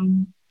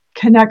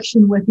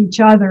connection with each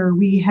other.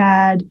 We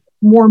had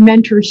more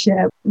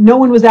mentorship. No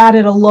one was at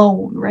it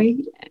alone, right?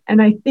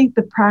 And I think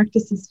the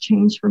practice has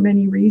changed for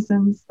many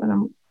reasons.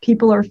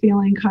 People are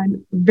feeling kind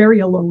of very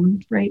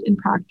alone, right, in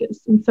practice.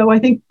 And so I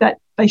think that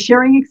by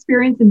sharing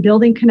experience and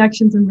building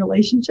connections and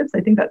relationships,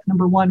 I think that's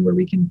number one, where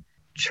we can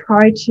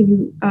try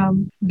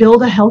to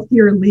build a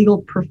healthier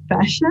legal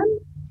profession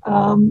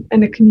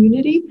and a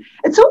community.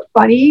 It's so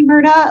funny,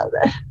 Myrna.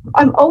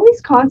 I'm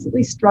always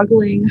constantly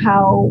struggling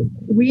how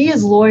we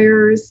as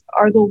lawyers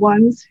are the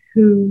ones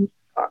who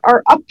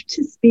are up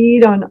to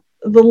speed on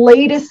the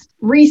latest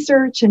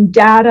research and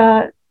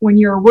data when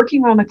you're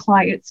working on a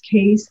client's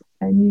case,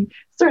 and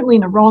certainly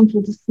in a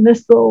wrongful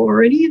dismissal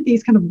or any of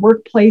these kind of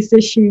workplace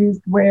issues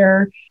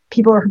where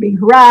people are being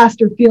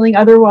harassed or feeling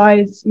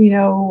otherwise,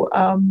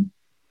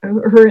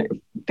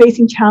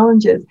 facing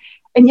challenges.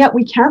 And yet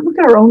we can't look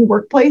at our own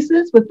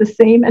workplaces with the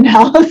same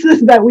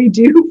analysis that we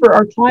do for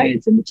our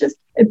clients. And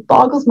it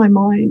boggles my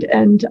mind.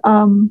 And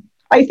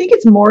I think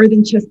it's more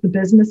than just the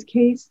business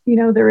case.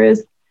 There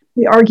is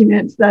the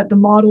arguments that the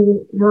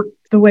model works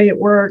the way it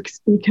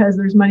works because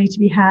there's money to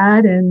be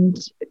had, and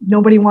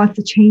nobody wants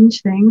to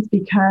change things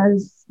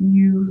because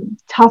you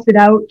tough it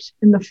out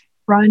in the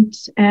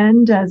front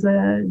end as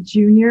a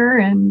junior,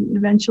 and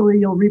eventually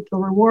you'll reap the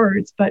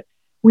rewards. But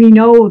we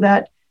know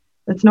that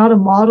that's not a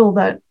model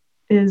that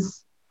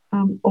is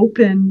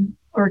open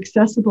or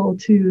accessible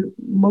to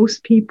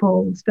most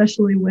people,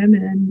 especially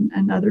women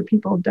and other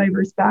people of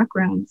diverse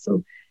backgrounds.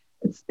 So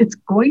it's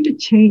going to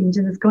change,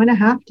 and it's going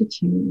to have to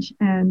change.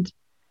 And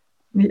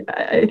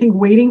I think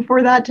waiting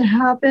for that to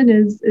happen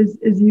is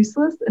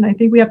useless. And I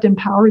think we have to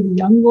empower the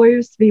young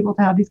lawyers to be able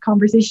to have these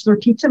conversations, or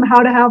teach them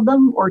how to have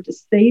them, or to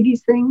say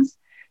these things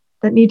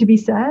that need to be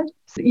said.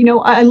 So,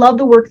 I love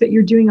the work that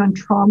you're doing on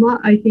trauma.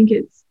 I think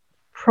it's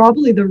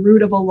probably the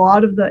root of a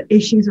lot of the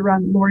issues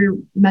around lawyer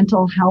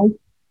mental health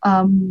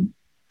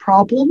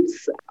problems.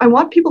 I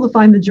want people to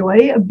find the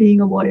joy of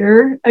being a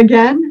lawyer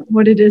again,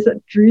 what it is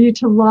that drew you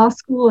to law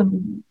school,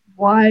 and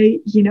why,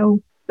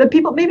 that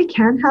people maybe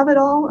can have it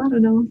all. I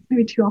don't know,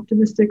 maybe too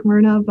optimistic,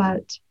 Myrna,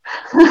 but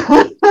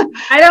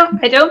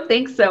I don't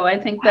think so. I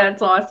think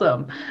that's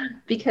awesome,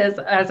 because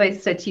as I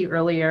said to you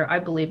earlier, I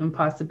believe in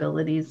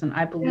possibilities, and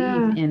I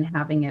believe in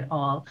having it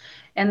all.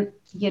 And,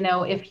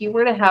 if you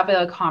were to have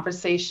a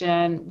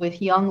conversation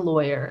with young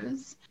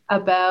lawyers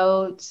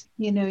about,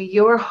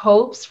 your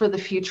hopes for the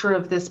future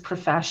of this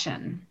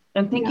profession,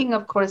 and thinking,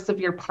 of course, of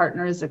your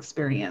partner's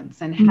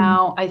experience, and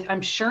how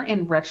I'm sure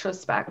in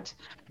retrospect,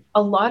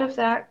 a lot of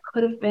that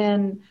could have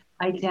been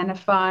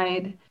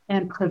identified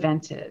and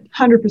prevented.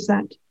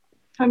 100%.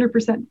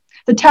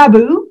 The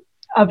taboo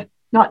of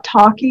not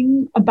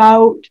talking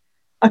about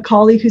a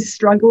colleague who's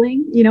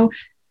struggling,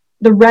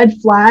 the red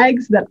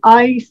flags that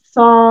I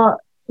saw,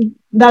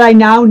 that I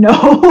now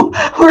know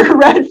were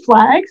red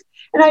flags.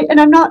 And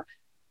I'm not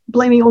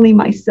blaming only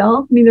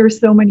myself. I mean, there are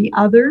so many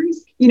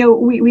others.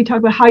 We talk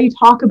about how you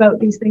talk about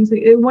these things.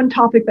 One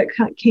topic that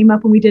came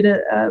up when we did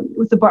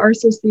with the Bar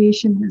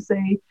Association is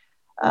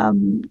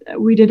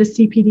we did a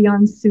CPD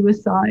on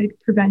suicide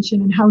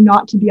prevention and how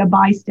not to be a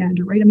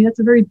bystander, right? I mean, that's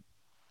a very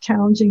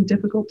challenging,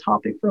 difficult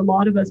topic for a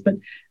lot of us, but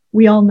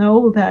we all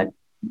know that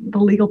the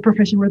legal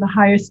profession, we're the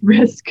highest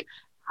risk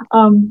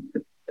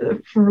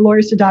for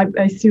lawyers to die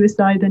by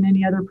suicide than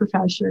any other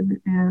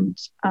profession. And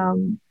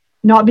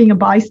not being a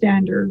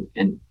bystander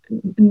and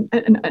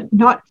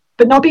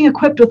not being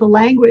equipped with the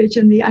language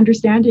and the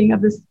understanding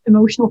of this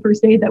emotional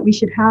first aid that we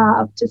should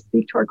have to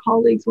speak to our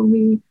colleagues when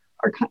we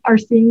are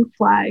seeing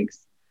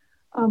flags.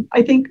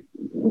 I think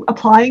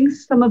applying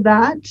some of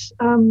that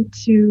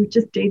to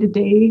just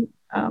day-to-day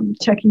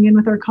checking in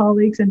with our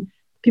colleagues and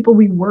people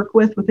we work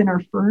with within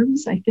our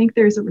firms, I think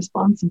there's a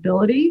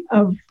responsibility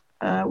of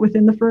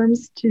within the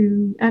firms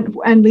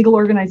and legal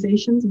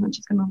organizations. I'm not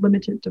just going to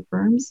limit it to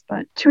firms,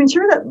 but to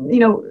ensure that,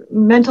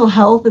 mental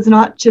health is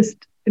not just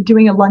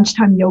doing a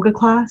lunchtime yoga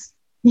class,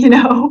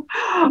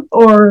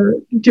 or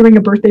doing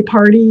a birthday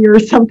party or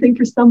something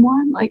for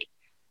someone, like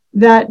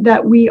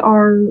that we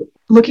are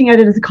looking at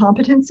it as a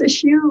competence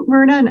issue,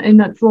 Myrna, and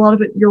that's a lot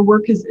of it. Your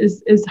work is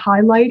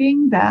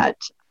highlighting that,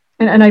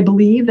 and I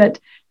believe that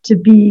to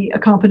be a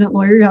competent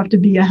lawyer, you have to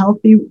be a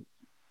healthy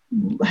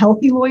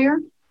lawyer,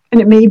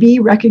 and it may be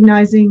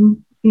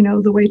recognizing,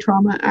 the way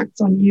trauma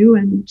acts on you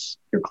and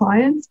your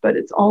clients, but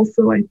it's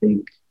also, I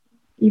think,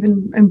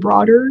 even and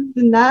broader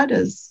than that,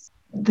 as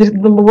the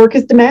work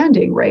is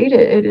demanding, right?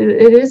 It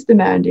is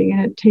demanding,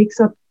 and it takes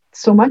up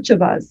so much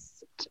of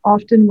us. It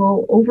often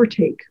will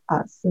overtake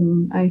us,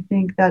 and I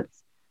think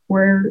that's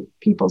where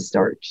people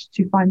start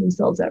to find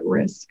themselves at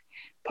risk.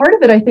 Part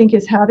of it, I think,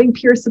 is having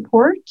peer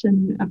support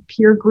and a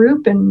peer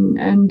group,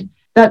 and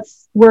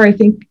that's where I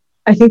think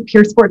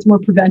peer support is more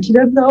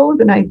preventative, though,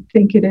 than I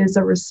think it is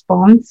a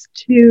response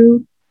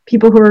to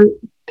people who are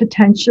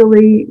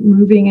potentially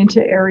moving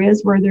into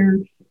areas where they're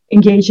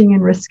engaging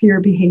in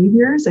riskier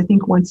behaviors. I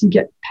think once you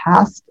get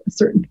past a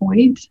certain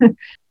point,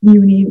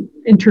 you need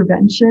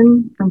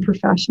intervention from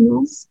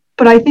professionals.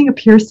 But I think a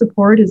peer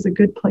support is a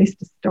good place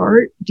to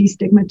start,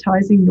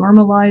 destigmatizing,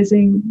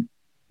 normalizing,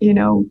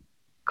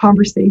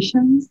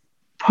 conversations,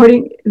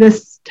 putting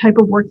this type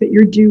of work that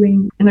you're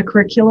doing in a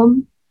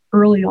curriculum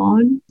early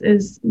on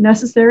is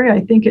necessary.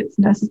 I think it's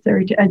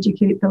necessary to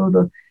educate,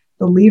 though,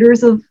 the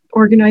leaders of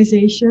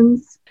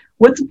organizations.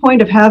 What's the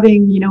point of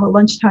having, a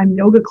lunchtime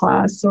yoga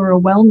class or a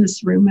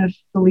wellness room if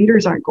the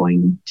leaders aren't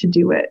going to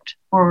do it?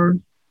 Or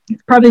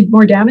it's probably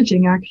more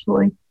damaging,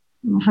 actually,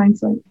 in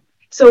hindsight.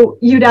 So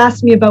you'd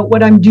asked me about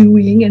what I'm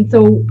doing. And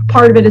so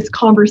part of it is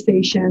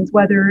conversations,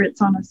 whether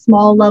it's on a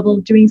small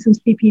level, doing some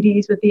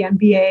CPDs with the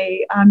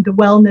MBA, the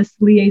wellness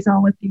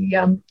liaison with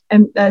the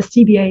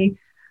CBA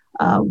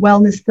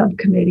wellness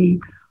subcommittee.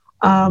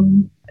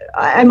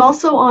 I'm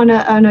also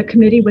on a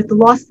committee with the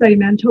Law Society of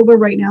Manitoba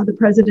right now. The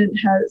president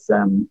has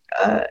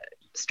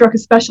struck a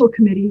special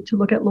committee to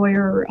look at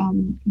lawyer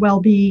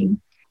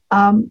well-being.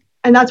 And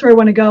that's where I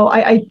want to go.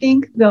 I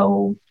think,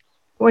 though,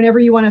 whenever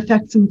you want to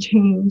affect some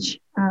change,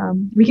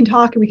 we can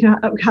talk and we can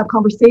have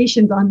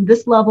conversations on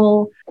this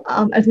level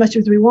as much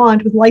as we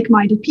want with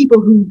like-minded people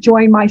who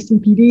join my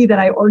CPD that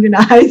I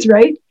organize,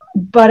 right?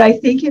 But I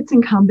think it's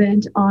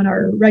incumbent on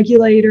our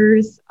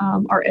regulators,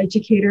 our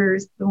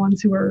educators, the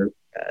ones who are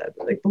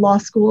like the law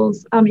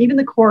schools, even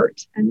the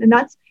court. And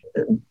that's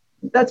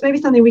that's maybe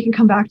something we can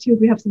come back to if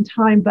we have some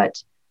time.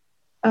 But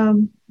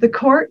the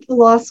court, the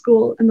law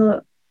school, and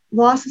the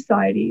law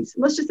societies,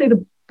 let's just say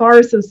the bar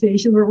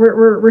association,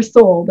 we're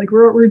sold. Like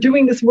we're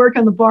doing this work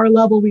on the bar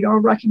level. We are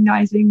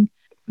recognizing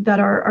that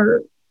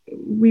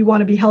we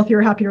want to be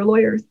healthier, happier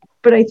lawyers.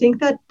 But I think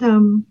that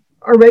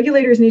our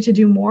regulators need to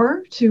do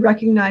more to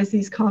recognize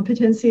these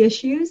competency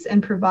issues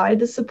and provide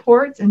the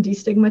supports and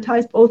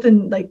destigmatize, both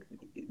in like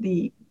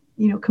the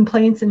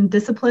complaints and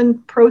discipline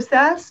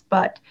process,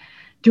 but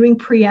doing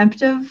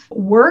preemptive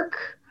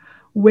work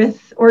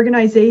with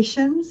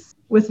organizations,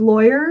 with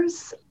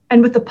lawyers,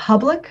 and with the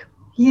public.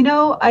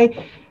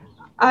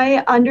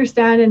 I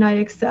understand and I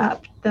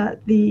accept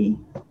that the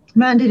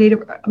mandate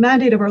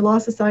of our law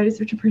societies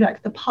are to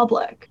protect the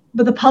public,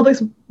 but the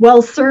public's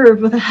well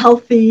served with a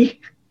healthy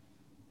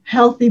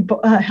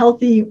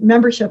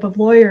membership of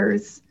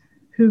lawyers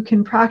who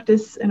can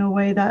practice in a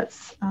way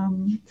that's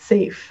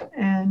safe.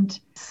 And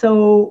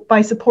so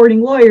by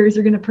supporting lawyers,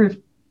 you're going to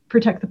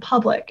protect the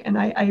public. And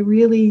I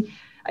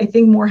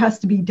think more has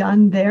to be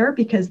done there,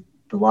 because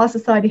the Law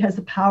Society has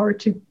the power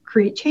to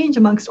create change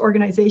amongst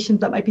organizations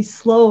that might be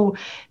slow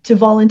to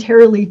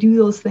voluntarily do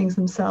those things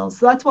themselves.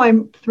 So that's why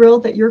I'm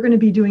thrilled that you're going to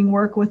be doing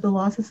work with the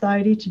Law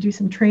Society to do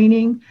some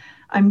training.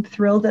 I'm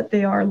thrilled that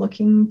they are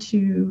looking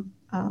to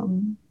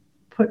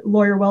put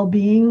lawyer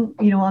well-being,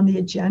 on the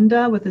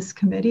agenda with this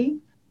committee.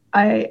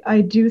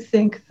 I do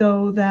think,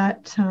 though,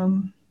 that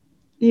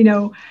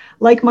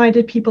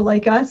like-minded people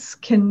like us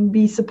can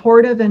be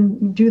supportive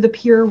and do the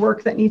peer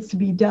work that needs to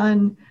be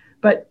done,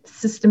 but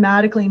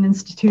systematically and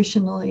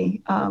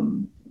institutionally,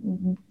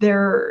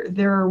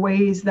 there are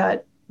ways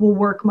that will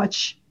work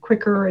much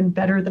quicker and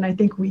better than I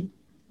think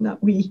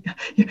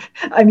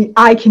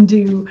I can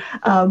do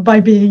by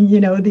being, the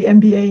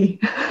MBA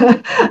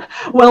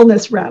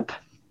wellness rep.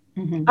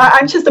 Mm-hmm.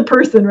 I'm just a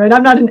person, right?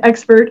 I'm not an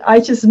expert. I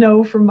just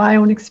know from my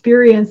own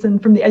experience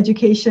and from the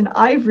education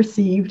I've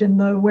received and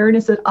the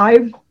awareness that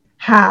I've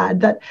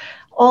had that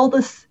all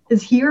this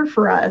is here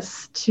for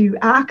us to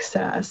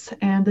access,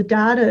 and the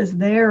data is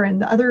there,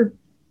 and the other,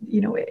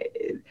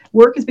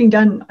 work is being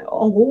done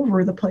all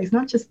over the place,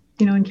 not just,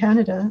 in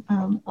Canada,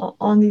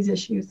 on these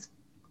issues.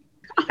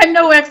 I'm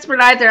no expert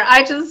either.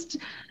 I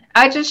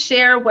just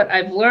share what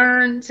I've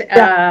learned,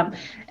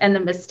 and the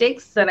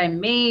mistakes that I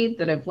made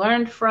that I've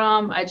learned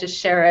from. I just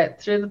share it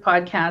through the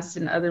podcast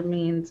and other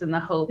means in the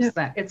hopes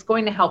that it's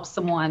going to help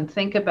someone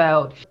think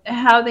about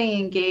how they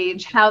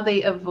engage, how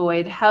they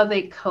avoid, how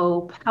they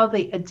cope, how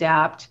they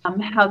adapt,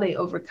 how they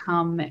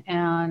overcome,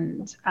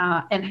 and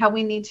how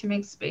we need to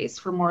make space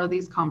for more of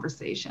these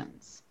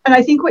conversations. And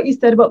I think what you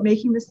said about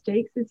making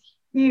mistakes is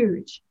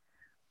huge.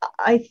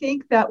 I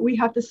think that we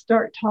have to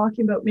start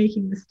talking about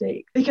making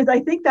mistakes, because I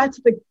think that's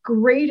the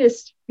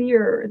greatest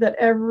fear that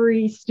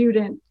every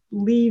student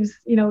leaves,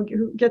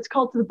 who gets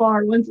called to the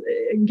bar, once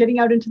getting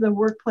out into the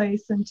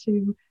workplace and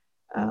to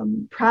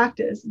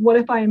practice. What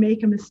if I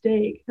make a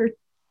mistake? They're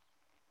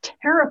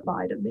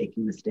terrified of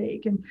making a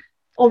mistake and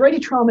already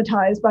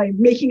traumatized by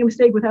making a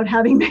mistake without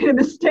having made a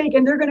mistake,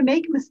 and they're going to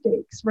make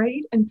mistakes,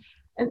 right?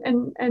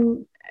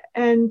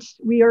 And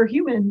we are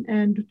human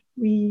and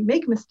we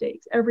make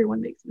mistakes.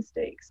 Everyone makes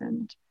mistakes,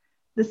 and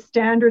the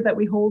standard that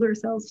we hold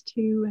ourselves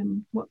to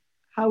and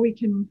how we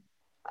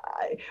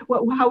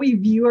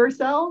view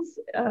ourselves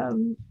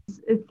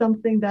is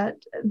something that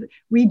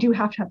we do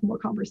have to have more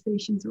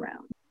conversations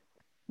around.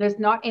 There's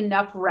not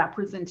enough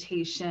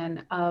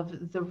representation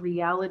of the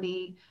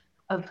reality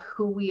of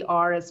who we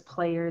are as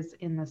players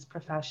in this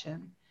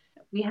profession.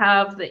 We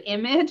have the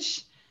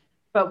image,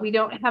 but we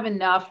don't have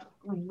enough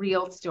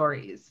real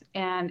stories.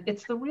 And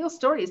it's the real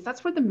stories.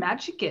 That's where the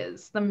magic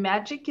is. The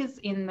magic is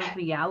in the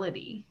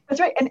reality. That's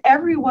right. And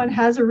everyone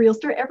has a real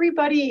story.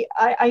 Everybody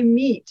I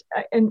meet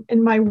in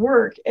my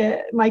work,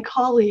 my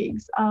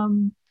colleagues,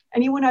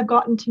 anyone I've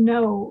gotten to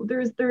know,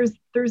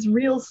 there's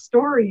real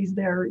stories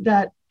there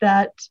that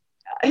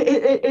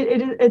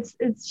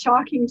it's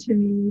shocking to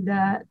me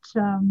that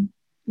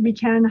we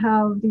can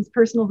have these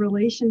personal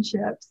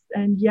relationships,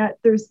 and yet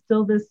there's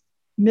still this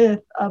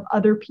myth of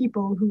other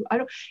people who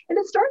and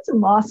it starts in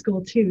law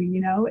school too.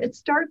 It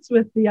starts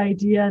with the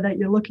idea that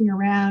you're looking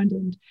around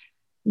and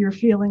you're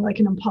feeling like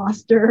an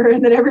imposter,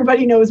 and that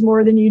everybody knows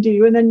more than you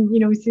do, and then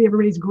we see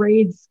everybody's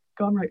grades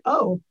going like,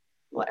 oh,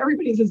 well,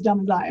 everybody's as dumb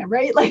as I am,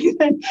 right? Like,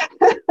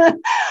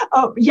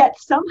 yet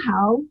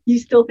somehow you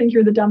still think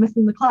you're the dumbest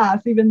in the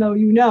class, even though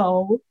you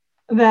know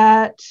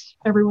that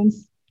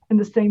everyone's in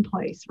the same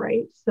place,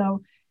 right?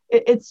 So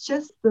it's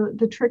just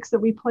the tricks that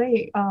we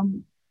play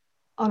on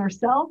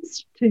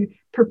ourselves to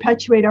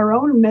perpetuate our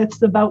own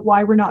myths about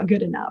why we're not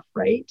good enough,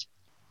 right?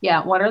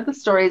 Yeah. What are the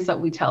stories that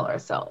we tell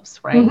ourselves,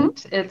 right?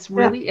 Mm-hmm. It's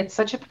really, it's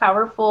such a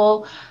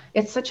powerful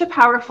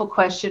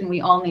question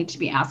we all need to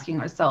be asking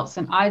ourselves.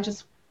 And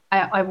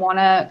I want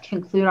to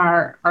conclude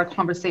our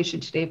conversation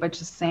today by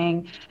just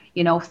saying,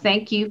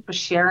 thank you for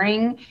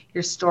sharing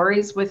your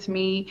stories with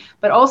me,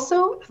 but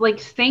also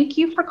thank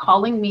you for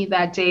calling me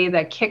that day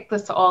that kicked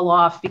this all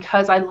off,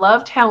 because I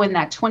loved how in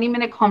that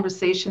 20-minute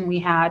conversation we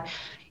had,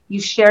 you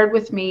shared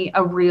with me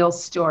a real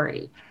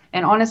story.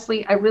 And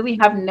honestly, I really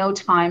have no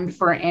time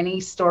for any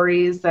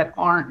stories that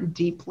aren't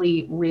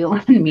deeply real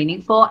and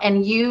meaningful.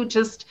 And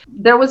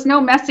there was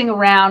no messing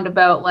around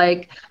about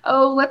like,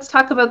 oh, let's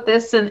talk about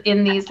this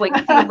in these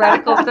like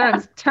theoretical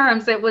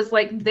terms. It was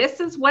like, this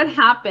is what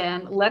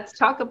happened. Let's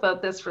talk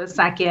about this for a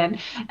second.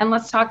 And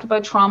let's talk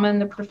about trauma in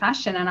the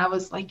profession. And I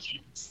was like,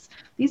 yes,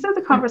 these are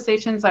the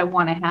conversations I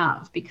want to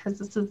have, because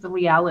this is the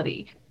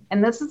reality.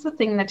 And this is the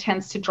thing that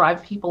tends to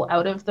drive people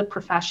out of the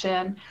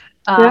profession,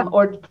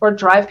 or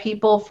drive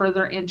people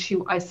further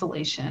into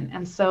isolation.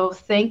 And so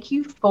thank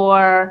you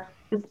for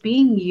just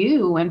being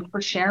you and for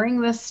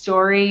sharing this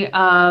story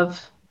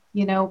of,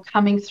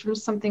 coming through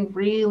something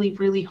really,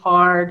 really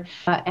hard,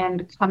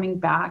 and coming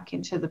back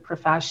into the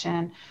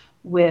profession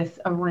with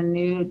a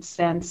renewed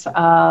sense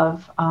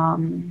of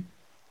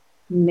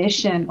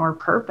mission or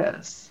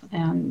purpose,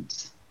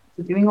 and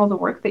doing all the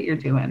work that you're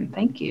doing.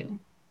 Thank you.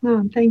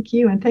 No, thank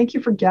you. And thank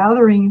you for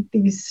gathering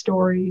these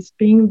stories.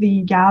 Being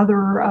the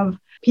gatherer of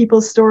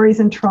people's stories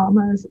and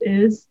traumas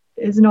is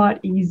not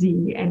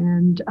easy.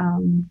 And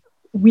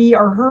we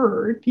are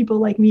heard, people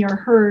like me are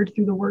heard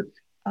through the work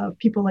of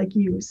people like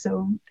you.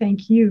 So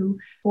thank you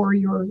for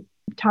your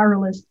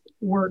tireless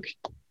work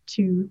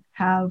to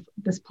have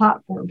this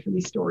platform for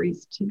these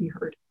stories to be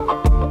heard.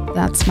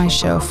 That's my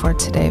show for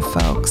today,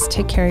 folks.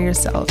 Take care of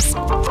yourselves.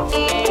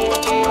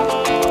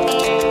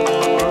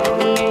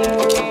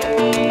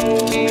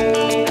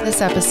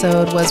 This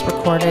episode was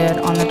recorded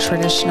on the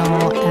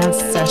traditional,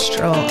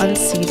 ancestral,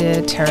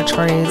 unceded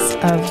territories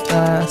of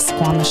the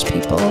Squamish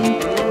people.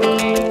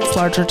 This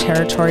larger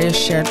territory is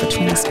shared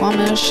between the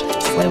Squamish,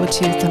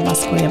 Tsleil-Waututh, and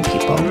Musqueam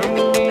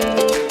people.